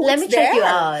like, let me check you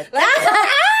out.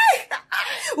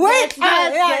 Wait!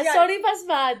 Sorry,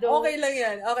 pasmado. Okay lang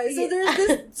yan. Okay,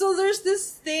 so there's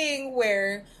this thing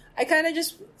where I kind of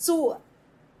just... So,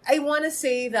 I want to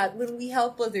say that when we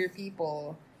help other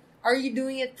people, are you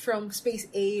doing it from space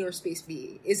A or space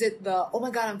B? Is it the, oh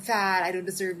my God, I'm fat, I don't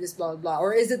deserve this, blah, blah, blah.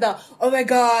 Or is it the, oh my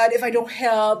God, if I don't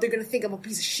help, they're going to think I'm a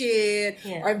piece of shit,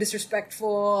 or I'm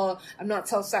disrespectful, I'm not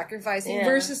self-sacrificing,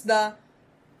 versus the,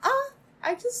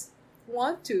 I just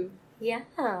want to. Yeah.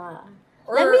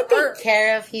 Let me take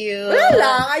care of you. Wala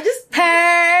lang, I just...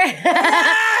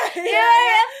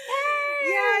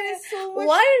 Yeah, it's so much.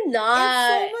 Why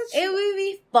not? It's so much, it would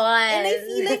be fun. And I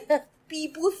feel like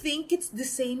people think it's the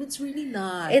same. It's really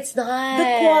not. It's not.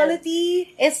 The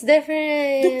quality... It's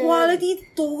different. The quality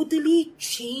totally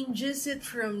changes it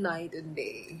from night and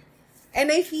day.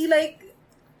 And I feel like...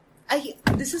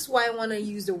 this is why I want to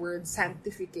use the word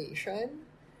sanctification.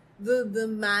 The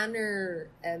manner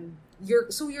and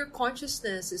your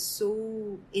consciousness is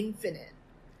so infinite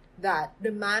that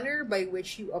the manner by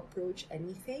which you approach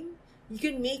anything, you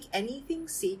can make anything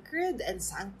sacred and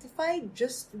sanctified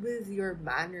just with your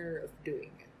manner of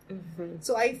doing it. Mm-hmm.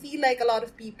 So I feel like a lot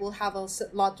of people have a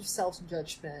lot of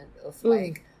self-judgment of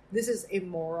like, this is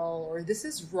immoral or this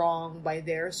is wrong by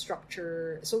their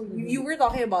structure. So you were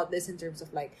talking about this in terms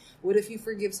of like, what if you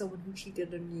forgive someone who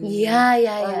cheated on you?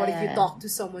 Or what if you talk to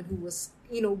someone who was,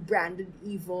 branded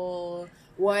evil?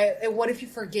 What if you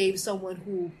forgave someone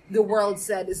who the world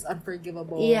said is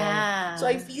unforgivable? Yeah. So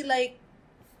I feel like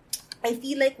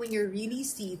when you're really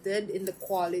seated in the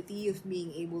quality of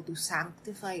being able to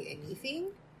sanctify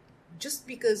anything, just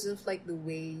because of like the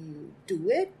way you do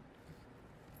it,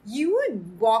 you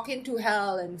would walk into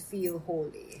hell and feel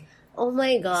holy. Oh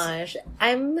my gosh.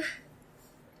 I'm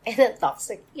in a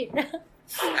toxic era.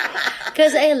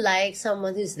 Because I like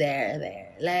someone who's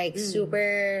there. Like,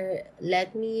 super,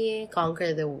 let me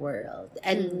conquer the world.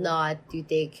 And not to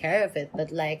take care of it.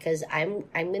 But like, because I'm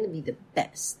going to be the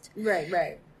best.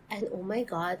 Right. And oh my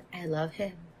God, I love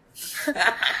him.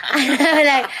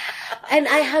 Like, and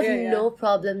I have no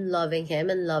problem loving him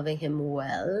and loving him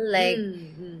well. Like,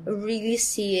 really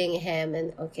seeing him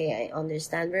and, okay, I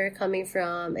understand where you're coming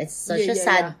from. It's such a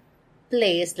sad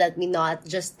place. Let me not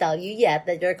just tell you yet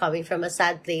that you're coming from a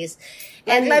sad place.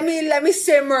 And let me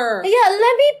simmer. Yeah,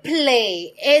 let me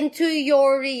play into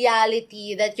your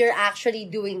reality that you're actually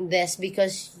doing this,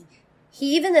 because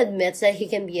he even admits that he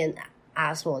can be an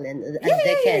asshole and a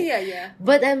dickhead. Yeah.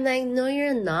 But I'm like, no,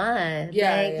 you're not.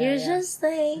 You're just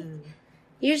like,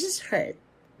 you're just hurt.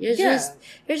 You're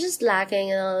just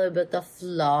lacking a little bit of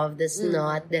love that's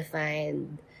not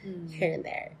defined here and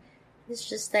there. It's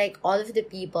just like all of the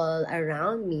people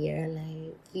around me are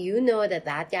like,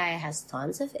 that guy has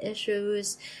tons of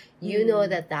issues. You know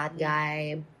that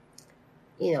guy,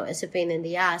 is a pain in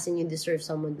the ass and you deserve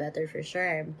someone better for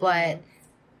sure. But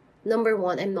number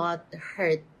one, I'm not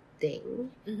hurting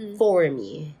for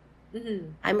me.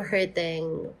 I'm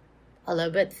hurting a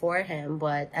little bit for him,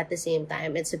 but at the same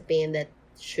time, it's a pain that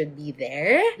should be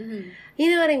there.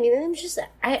 You know what I mean? And I'm just,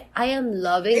 I am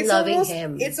loving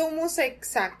him. It's almost like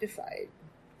sanctified.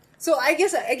 So I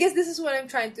guess this is what I'm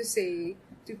trying to say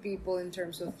to people in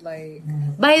terms of like.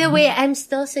 By the way, I'm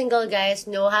still single, guys.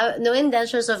 No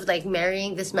intentions of like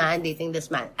marrying this man, dating this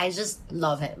man. I just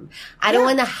love him. I don't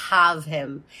want to have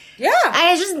him. Yeah.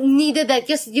 I just needed that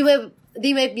because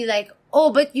they might be like,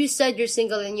 oh, but you said you're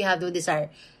single and you have no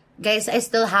desire. Guys, I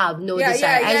still have no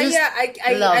desire.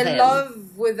 I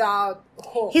love without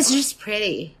hope. He's just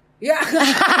pretty. Yeah.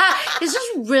 He's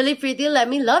just really pretty. Let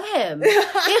me love him. He's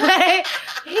pretty. Yeah.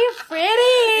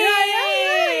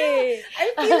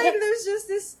 I feel like there's just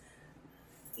this...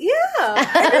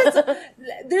 Yeah.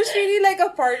 There's really like a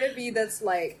part of me that's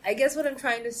like... I guess what I'm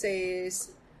trying to say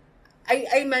is...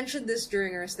 I mentioned this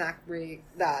during our snack break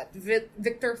that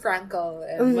Viktor Frankl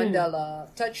and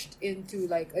Mandela touched into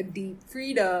like a deep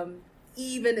freedom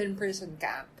even in prison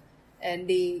camp. And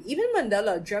even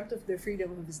Mandela dreamt of the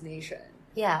freedom of his nation.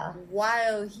 Yeah.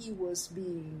 While he was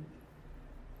being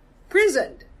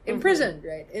imprisoned,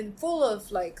 right? And full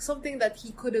of like something that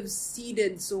he could have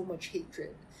seeded so much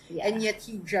hatred. Yeah. And yet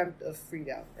he dreamt of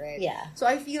freedom, right? Yeah. So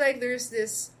I feel like there's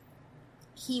this...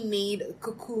 He made a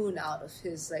cocoon out of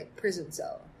his like prison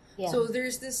cell. Yeah. So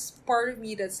there's this part of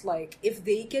me that's like, if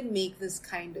they can make this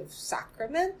kind of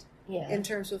sacrament in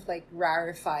terms of like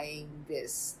rarefying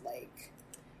this, like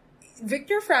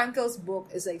Viktor Frankl's book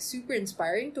is like super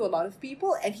inspiring to a lot of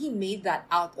people, and he made that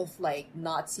out of like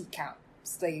Nazi camp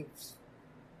slave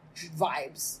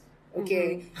vibes.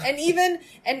 Okay. And even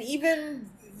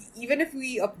if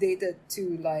we update it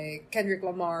to like Kendrick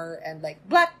Lamar and like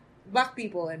black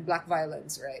people and black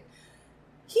violence, right?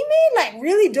 He made like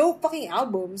really dope fucking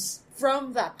albums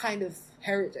from that kind of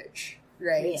heritage,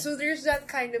 right? Yeah. So there's that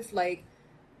kind of like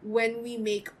when we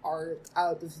make art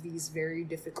out of these very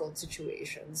difficult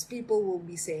situations, people will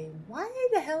be saying, why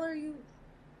the hell are you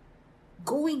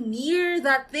going near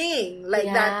that thing? Like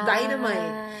that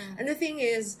dynamite. And the thing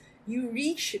is,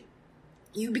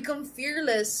 you become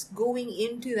fearless going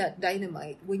into that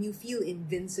dynamite when you feel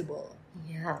invincible.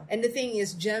 Yeah. And the thing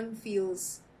is, Jem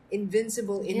feels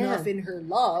invincible enough in her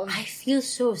love. I feel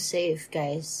so safe,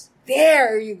 guys.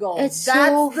 There you go. That's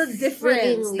the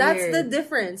difference. That's the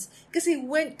difference.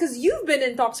 Because you've been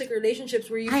in toxic relationships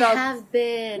where you felt... I have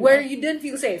been. Where you didn't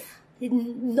feel safe.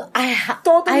 No,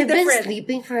 Totally I've different. been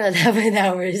sleeping for 11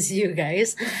 hours, you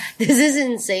guys. This is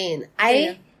insane.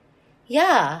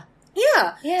 Yeah.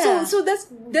 So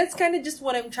that's kind of just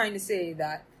what I'm trying to say,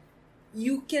 that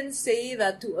you can say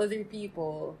that to other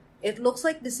people. It looks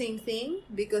like the same thing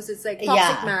because it's like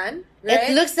toxic man,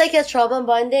 right? It looks like a trauma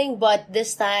bonding, but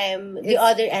this time the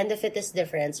other end of it is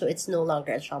different, so it's no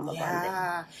longer a trauma bonding.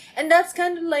 And that's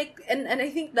kind of like, and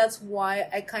I think that's why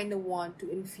I kind of want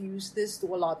to infuse this to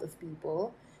a lot of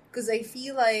people, because I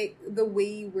feel like the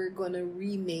way we're gonna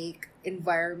remake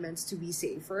environments to be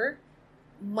safer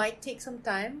might take some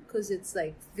time because it's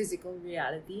like physical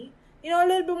reality, a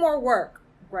little bit more work,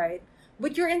 right?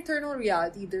 But your internal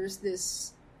reality, there's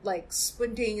this like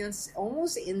spontaneous,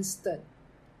 almost instant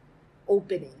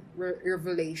opening,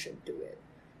 revelation to it.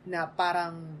 Na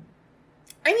parang,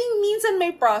 I mean, minsan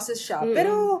may process siya.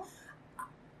 Pero,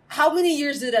 how many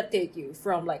years did that take you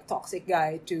from like toxic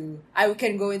guy to I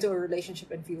can go into a relationship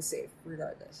and feel safe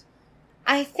regardless?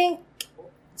 I think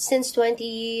since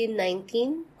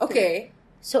 2019. Okay.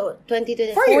 So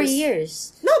 2020, 4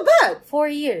 years. Not bad. 4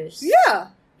 years. Yeah.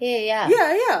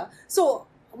 Yeah. So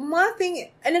my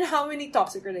thing, and then how many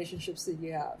toxic relationships did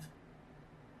you have?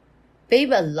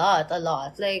 Babe, a lot.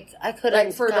 Like, I couldn't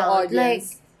like for count. the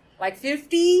audience. Like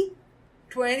 50?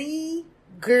 20?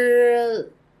 Girl,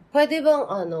 pwede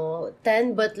bang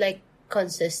 10 but like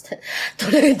consistent.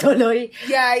 Tuloy-tuloy.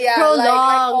 Yeah.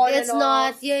 Prolonged. Like it's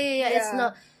not, it's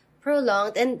not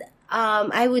prolonged. And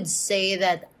I would say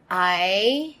that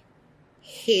I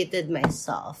hated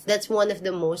myself. That's one of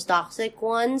the most toxic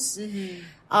ones.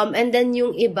 And then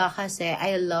yung iba kasi,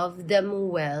 I loved them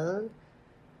well,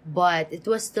 but it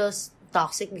was still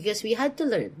toxic because we had to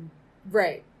learn.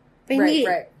 Right.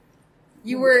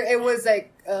 You were, it was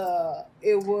like,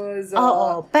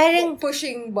 parang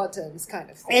pushing buttons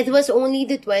kind of thing. It was only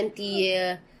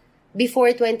the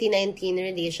before 2019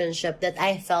 relationship that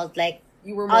I felt like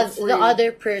you were more free. The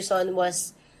other person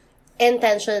was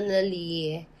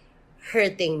intentionally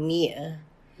hurting me.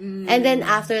 And then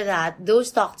after that, those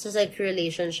toxic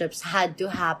relationships had to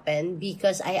happen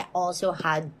because I also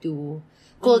had to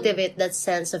cultivate that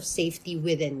sense of safety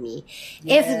within me.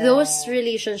 If those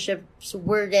relationships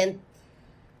weren't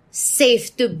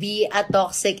safe to be a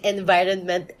toxic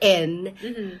environment in,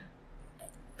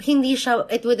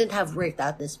 it wouldn't have worked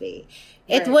out this way.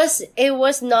 It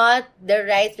was not the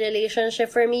right relationship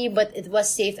for me, but it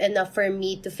was safe enough for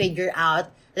me to figure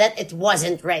out that it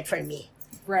wasn't right for me.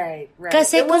 Right.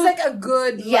 Kasi it was like a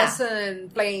good lesson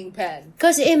playing pen.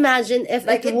 Because imagine if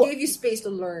it gave you space to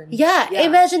learn. Yeah,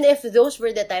 imagine if those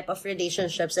were the type of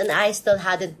relationships and I still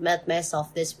hadn't met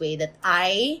myself this way, that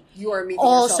I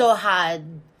also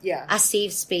had a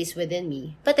safe space within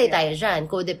me. Patay tayo dyan,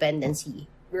 codependency.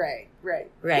 Right.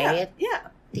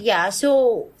 Yeah,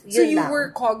 so you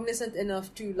were cognizant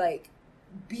enough to like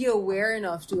be aware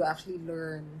enough to actually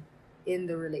learn in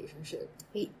the relationship.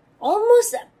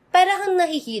 Almost parang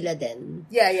nahihila din.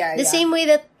 Yeah. The same way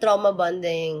that trauma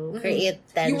bonding create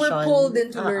tension. You were pulled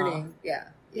into learning. Yeah.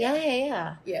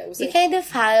 Yeah, it was you kind of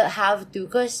have to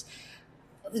because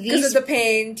of the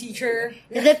pain teacher.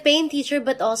 The pain teacher,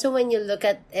 but also when you look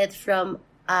at it from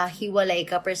a hiwalay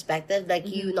ka perspective, like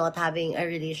you not having a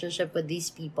relationship with these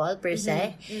people per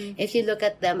se, if you look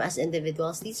at them as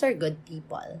individuals, these are good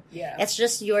people. Yeah. It's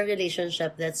just your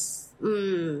relationship that's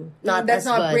not that's as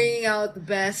not good. Bringing out the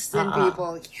best in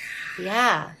people.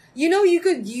 Yeah. You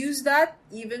could use that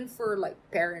even for like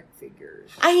parent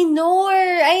figures. I know.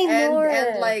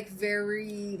 And like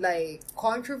very like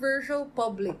controversial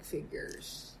public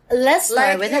figures. Let's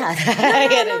start with that.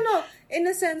 No. In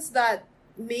the sense that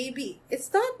maybe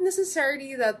it's not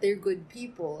necessarily that they're good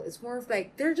people. It's more of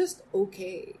like they're just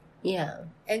okay. Yeah.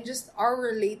 And just our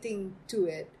relating to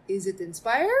it. Is it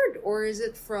inspired or is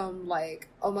it from like,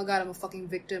 oh my god, I'm a fucking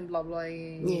victim, blah blah.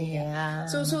 Yeah.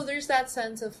 So there's that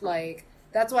sense of like,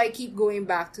 that's why I keep going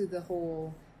back to the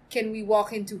whole, can we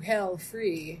walk into hell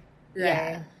free? Right?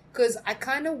 Yeah. Because I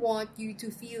kind of want you to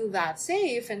feel that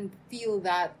safe and feel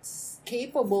that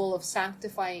capable of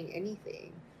sanctifying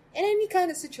anything in any kind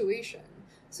of situation.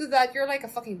 so that you're like a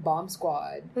fucking bomb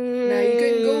squad. Now you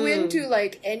can go into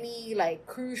like any like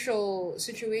crucial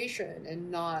situation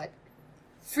and not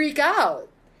freak out.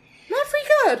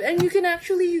 And you can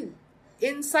actually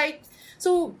insight.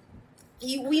 So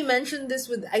we mentioned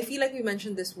this I feel like we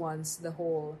mentioned this once, the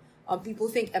whole people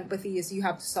think empathy is you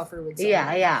have to suffer with someone.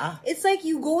 Yeah. It's like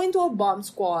you go into a bomb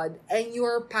squad and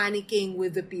you're panicking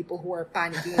with the people who are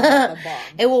panicking about the bomb.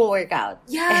 It won't work out.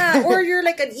 Yeah, or you're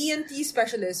like an ENT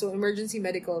specialist, so emergency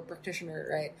medical practitioner,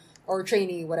 right? Or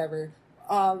trainee, whatever.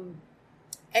 And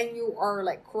you are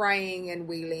like crying and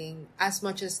wailing as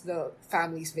much as the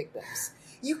family's victims.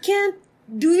 You can't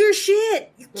do your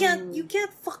shit. You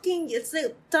can't fucking, it's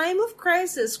like time of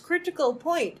crisis, critical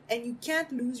point, and you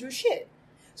can't lose your shit.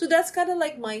 So that's kind of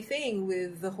like my thing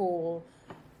with the whole,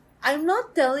 I'm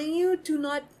not telling you to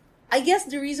not, I guess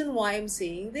the reason why I'm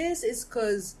saying this is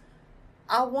because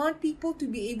I want people to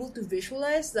be able to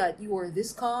visualize that you are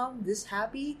this calm, this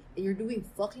happy, and you're doing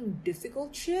fucking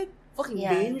difficult shit, fucking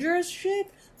dangerous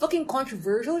shit, fucking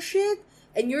controversial shit,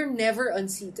 and you're never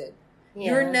unseated.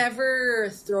 Yeah. You're never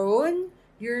thrown.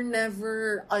 You're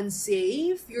never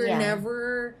unsafe. You're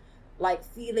never like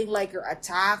feeling like you're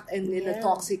attacked and in a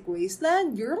toxic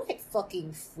wasteland. You're like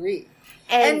fucking free.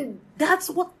 And that's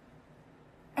what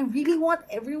I really want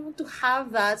everyone to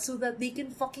have, that so that they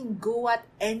can fucking go at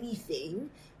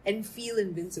anything and feel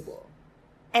invincible.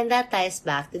 And that ties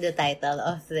back to the title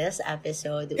of this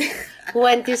episode,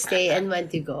 When to Stay and When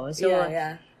to Go.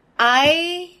 So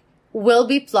I will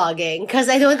be plugging, because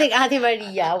I don't think Ate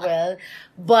Maria will.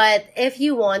 But if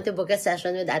you want to book a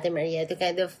session with Ate Maria to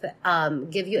kind of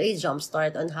give you a jump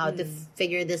start on how to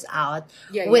figure this out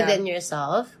within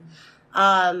yourself,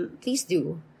 please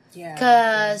do.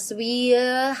 Because we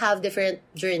have different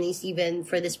journeys even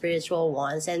for the spiritual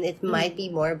ones, and it might be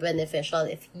more beneficial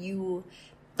if you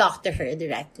talk to her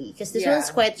directly, because this one's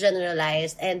quite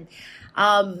generalized, and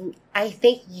I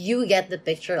think you get the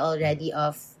picture already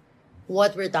of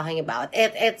what we're talking about.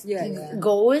 It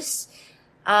goes,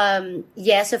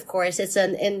 yes, of course, it's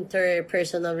an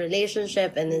interpersonal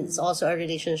relationship, and it's also a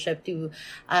relationship to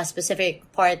a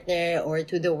specific partner or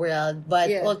to the world, but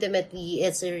ultimately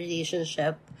it's a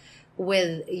relationship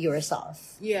with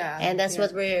yourself. And that's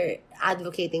what we're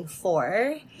advocating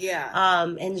for.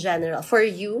 In general, for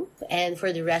you and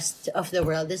for the rest of the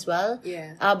world as well.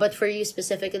 But for you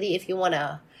specifically, if you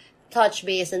wanna touch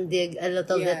base and dig a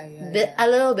little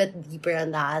bit deeper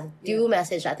on that, do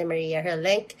message Ate Maria. Her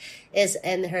link is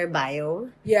in her bio.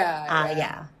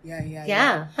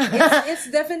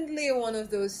 It's definitely one of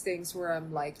those things where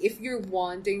I'm like, if you're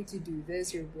wanting to do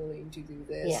this, you're willing to do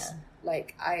this.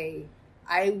 Like I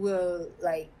will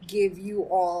like give you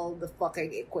all the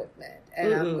fucking equipment,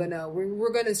 and we're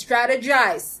gonna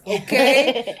strategize,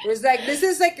 okay? It's like, this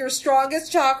is like your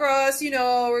strongest chakras,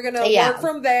 we're gonna work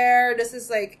from there. This is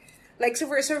like so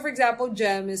for example,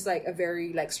 Gem is like a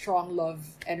very like strong love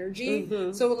energy.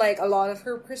 So like a lot of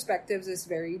her perspectives is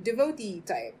very devotee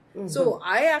type. So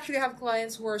I actually have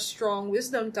clients who are strong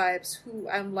wisdom types who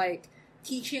I'm like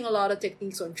teaching a lot of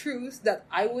techniques on truth that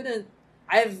I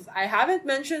haven't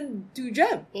mentioned to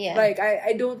Gem. Like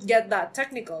I don't get that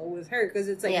technical with her because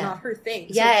it's like not her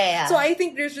thing. So I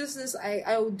think there's just this,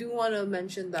 I do want to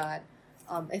mention that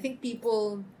I think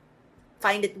people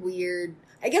find it weird.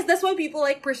 I guess that's why people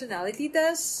like personality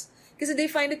tests, because they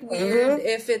find it weird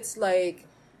if it's like,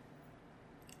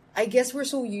 I guess we're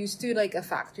so used to like a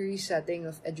factory setting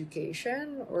of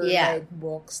education or like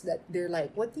books that they're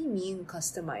like, what do you mean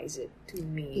customize it to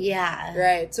me?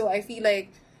 Right. So I feel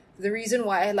like the reason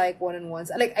why I like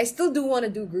one-on-ones, like I still do want to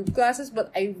do group classes,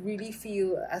 but I really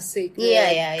feel a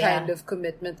sacred kind of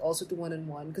commitment also to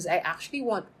one-on-one, because I actually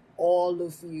want all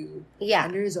of you,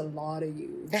 and there's a lot of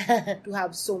you, to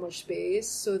have so much space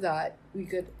so that you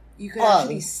could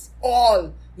actually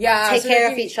all take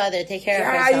care of each other, take care of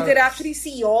ourselves. You could actually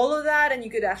see all of that, and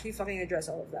you could actually fucking address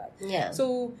all of that.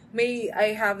 So may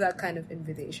I have that kind of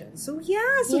invitation. So do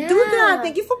that.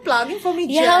 Thank you for plugging for me,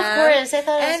 Gem. Of course.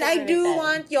 I do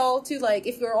want y'all to, like,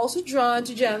 if you're also drawn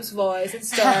to Gem's voice and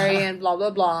story and blah blah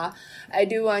blah, I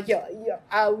do want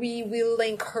y'all, we will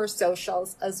link her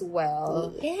socials as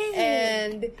well.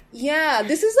 And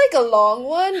this is like a long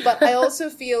one, but I also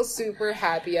feel super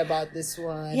happy about this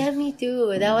one. Me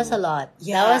too. That was a lot.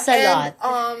 That was a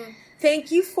lot.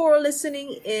 Thank you for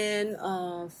listening in.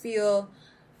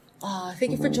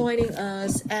 Thank you for joining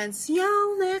us, and see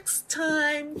y'all next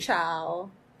time.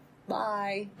 Ciao.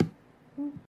 Bye.